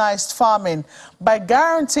mechanized farming, by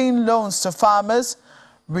guaranteeing loans to farmers,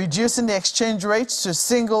 reducing the exchange rate to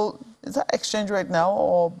single... Is that exchange rate now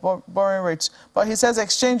or borrowing rates? But he says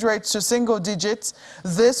exchange rates to single digits.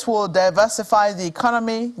 This will diversify the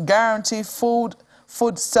economy, guarantee food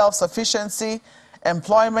self-sufficiency,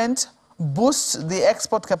 employment, boost the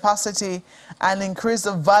export capacity, and increase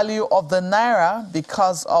the value of the naira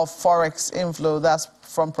because of forex inflow. That's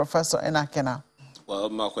from Professor Enakena. Well,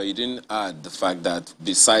 Marco, you didn't add the fact that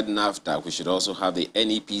beside NAFDAC, we should also have the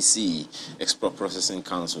NEPC, Export Processing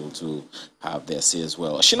Council, to have their say as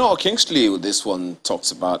well. Chinua Kingsley, with this one,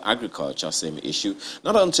 talks about agriculture, same issue.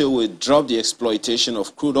 Not until we drop the exploitation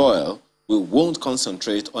of crude oil, we won't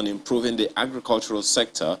concentrate on improving the agricultural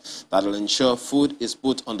sector that will ensure food is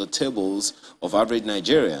put on the tables of average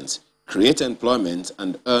Nigerians, create employment,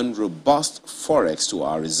 and earn robust forex to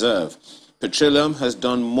our reserve. Petroleum has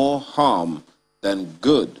done more harm than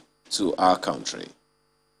good to our country.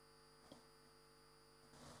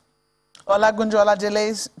 Olagunjo Oladele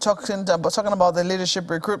is talking about the leadership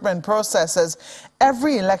recruitment processes.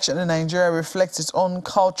 Every election in Nigeria reflects its own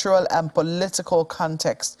cultural and political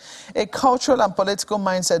context. A cultural and political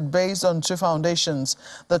mindset based on two foundations: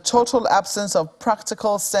 the total absence of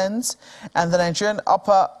practical sense and the Nigerian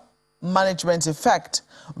upper management effect.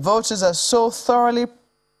 Voters are so thoroughly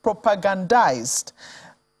propagandized,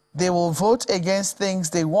 they will vote against things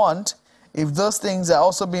they want if those things are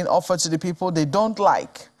also being offered to the people they don't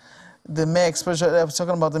like. The mere exposure, I was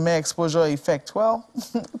talking about the mere exposure effect. Well,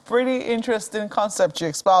 pretty interesting concept you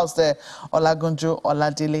espoused there, Olagunjo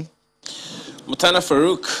Oladele. Mutana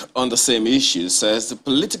Farouk, on the same issue, says the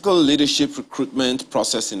political leadership recruitment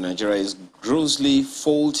process in Nigeria is grossly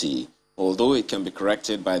faulty, although it can be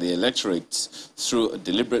corrected by the electorate through a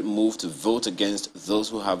deliberate move to vote against those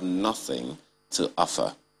who have nothing to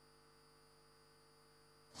offer.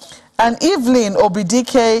 And Evelyn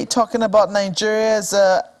Obidike, talking about Nigeria's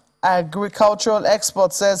agricultural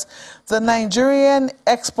export, says the Nigerian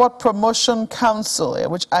Export Promotion Council,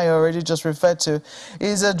 which I already just referred to,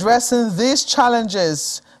 is addressing these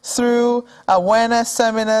challenges through awareness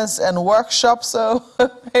seminars and workshops. So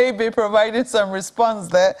maybe provided some response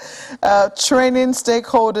there. Training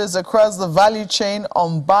stakeholders across the value chain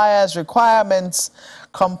on buyers' requirements,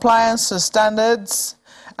 compliance to standards,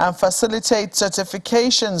 and facilitate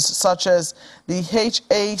certifications such as the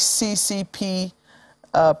HACCP,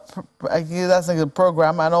 that's like the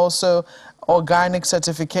program, and also organic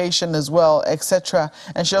certification as well, etc.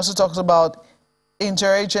 And she also talks about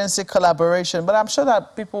interagency collaboration. But I'm sure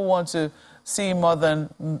that people want to see more than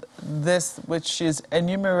this, which she's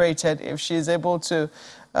enumerated, if she's able to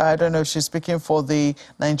I don't know if she's speaking for the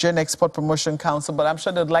Nigerian Export Promotion Council, but I'm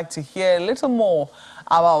sure they'd like to hear a little more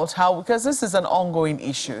about how, because this is an ongoing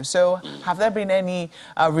issue. So have there been any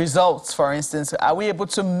results, for instance? Are we able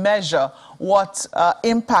to measure what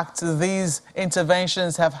impact these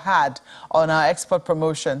interventions have had on our export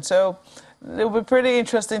promotion? So it will be pretty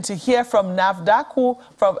interesting to hear from NAFDAC,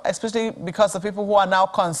 especially because the people who are now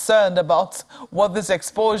concerned about what this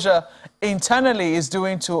exposure internally is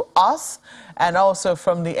doing to us, and also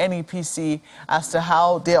from the NEPC as to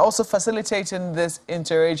how they're also facilitating this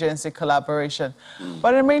interagency collaboration.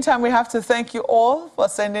 But in the meantime, we have to thank you all for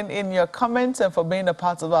sending in your comments and for being a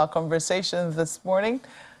part of our conversation this morning.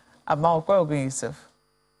 I'm Maokwe Yusuf.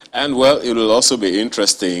 And well, it will also be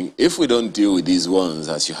interesting if we don't deal with these ones,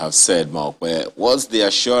 as you have said, Maokwe. What's the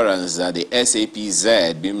assurance that the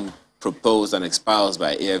SAPZ being proposed and espoused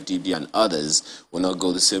by AFDB and others will not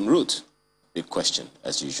go the same route? Big question,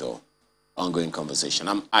 as usual. Ongoing conversation.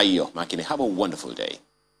 I'm Ayo Makinde. Have a wonderful day.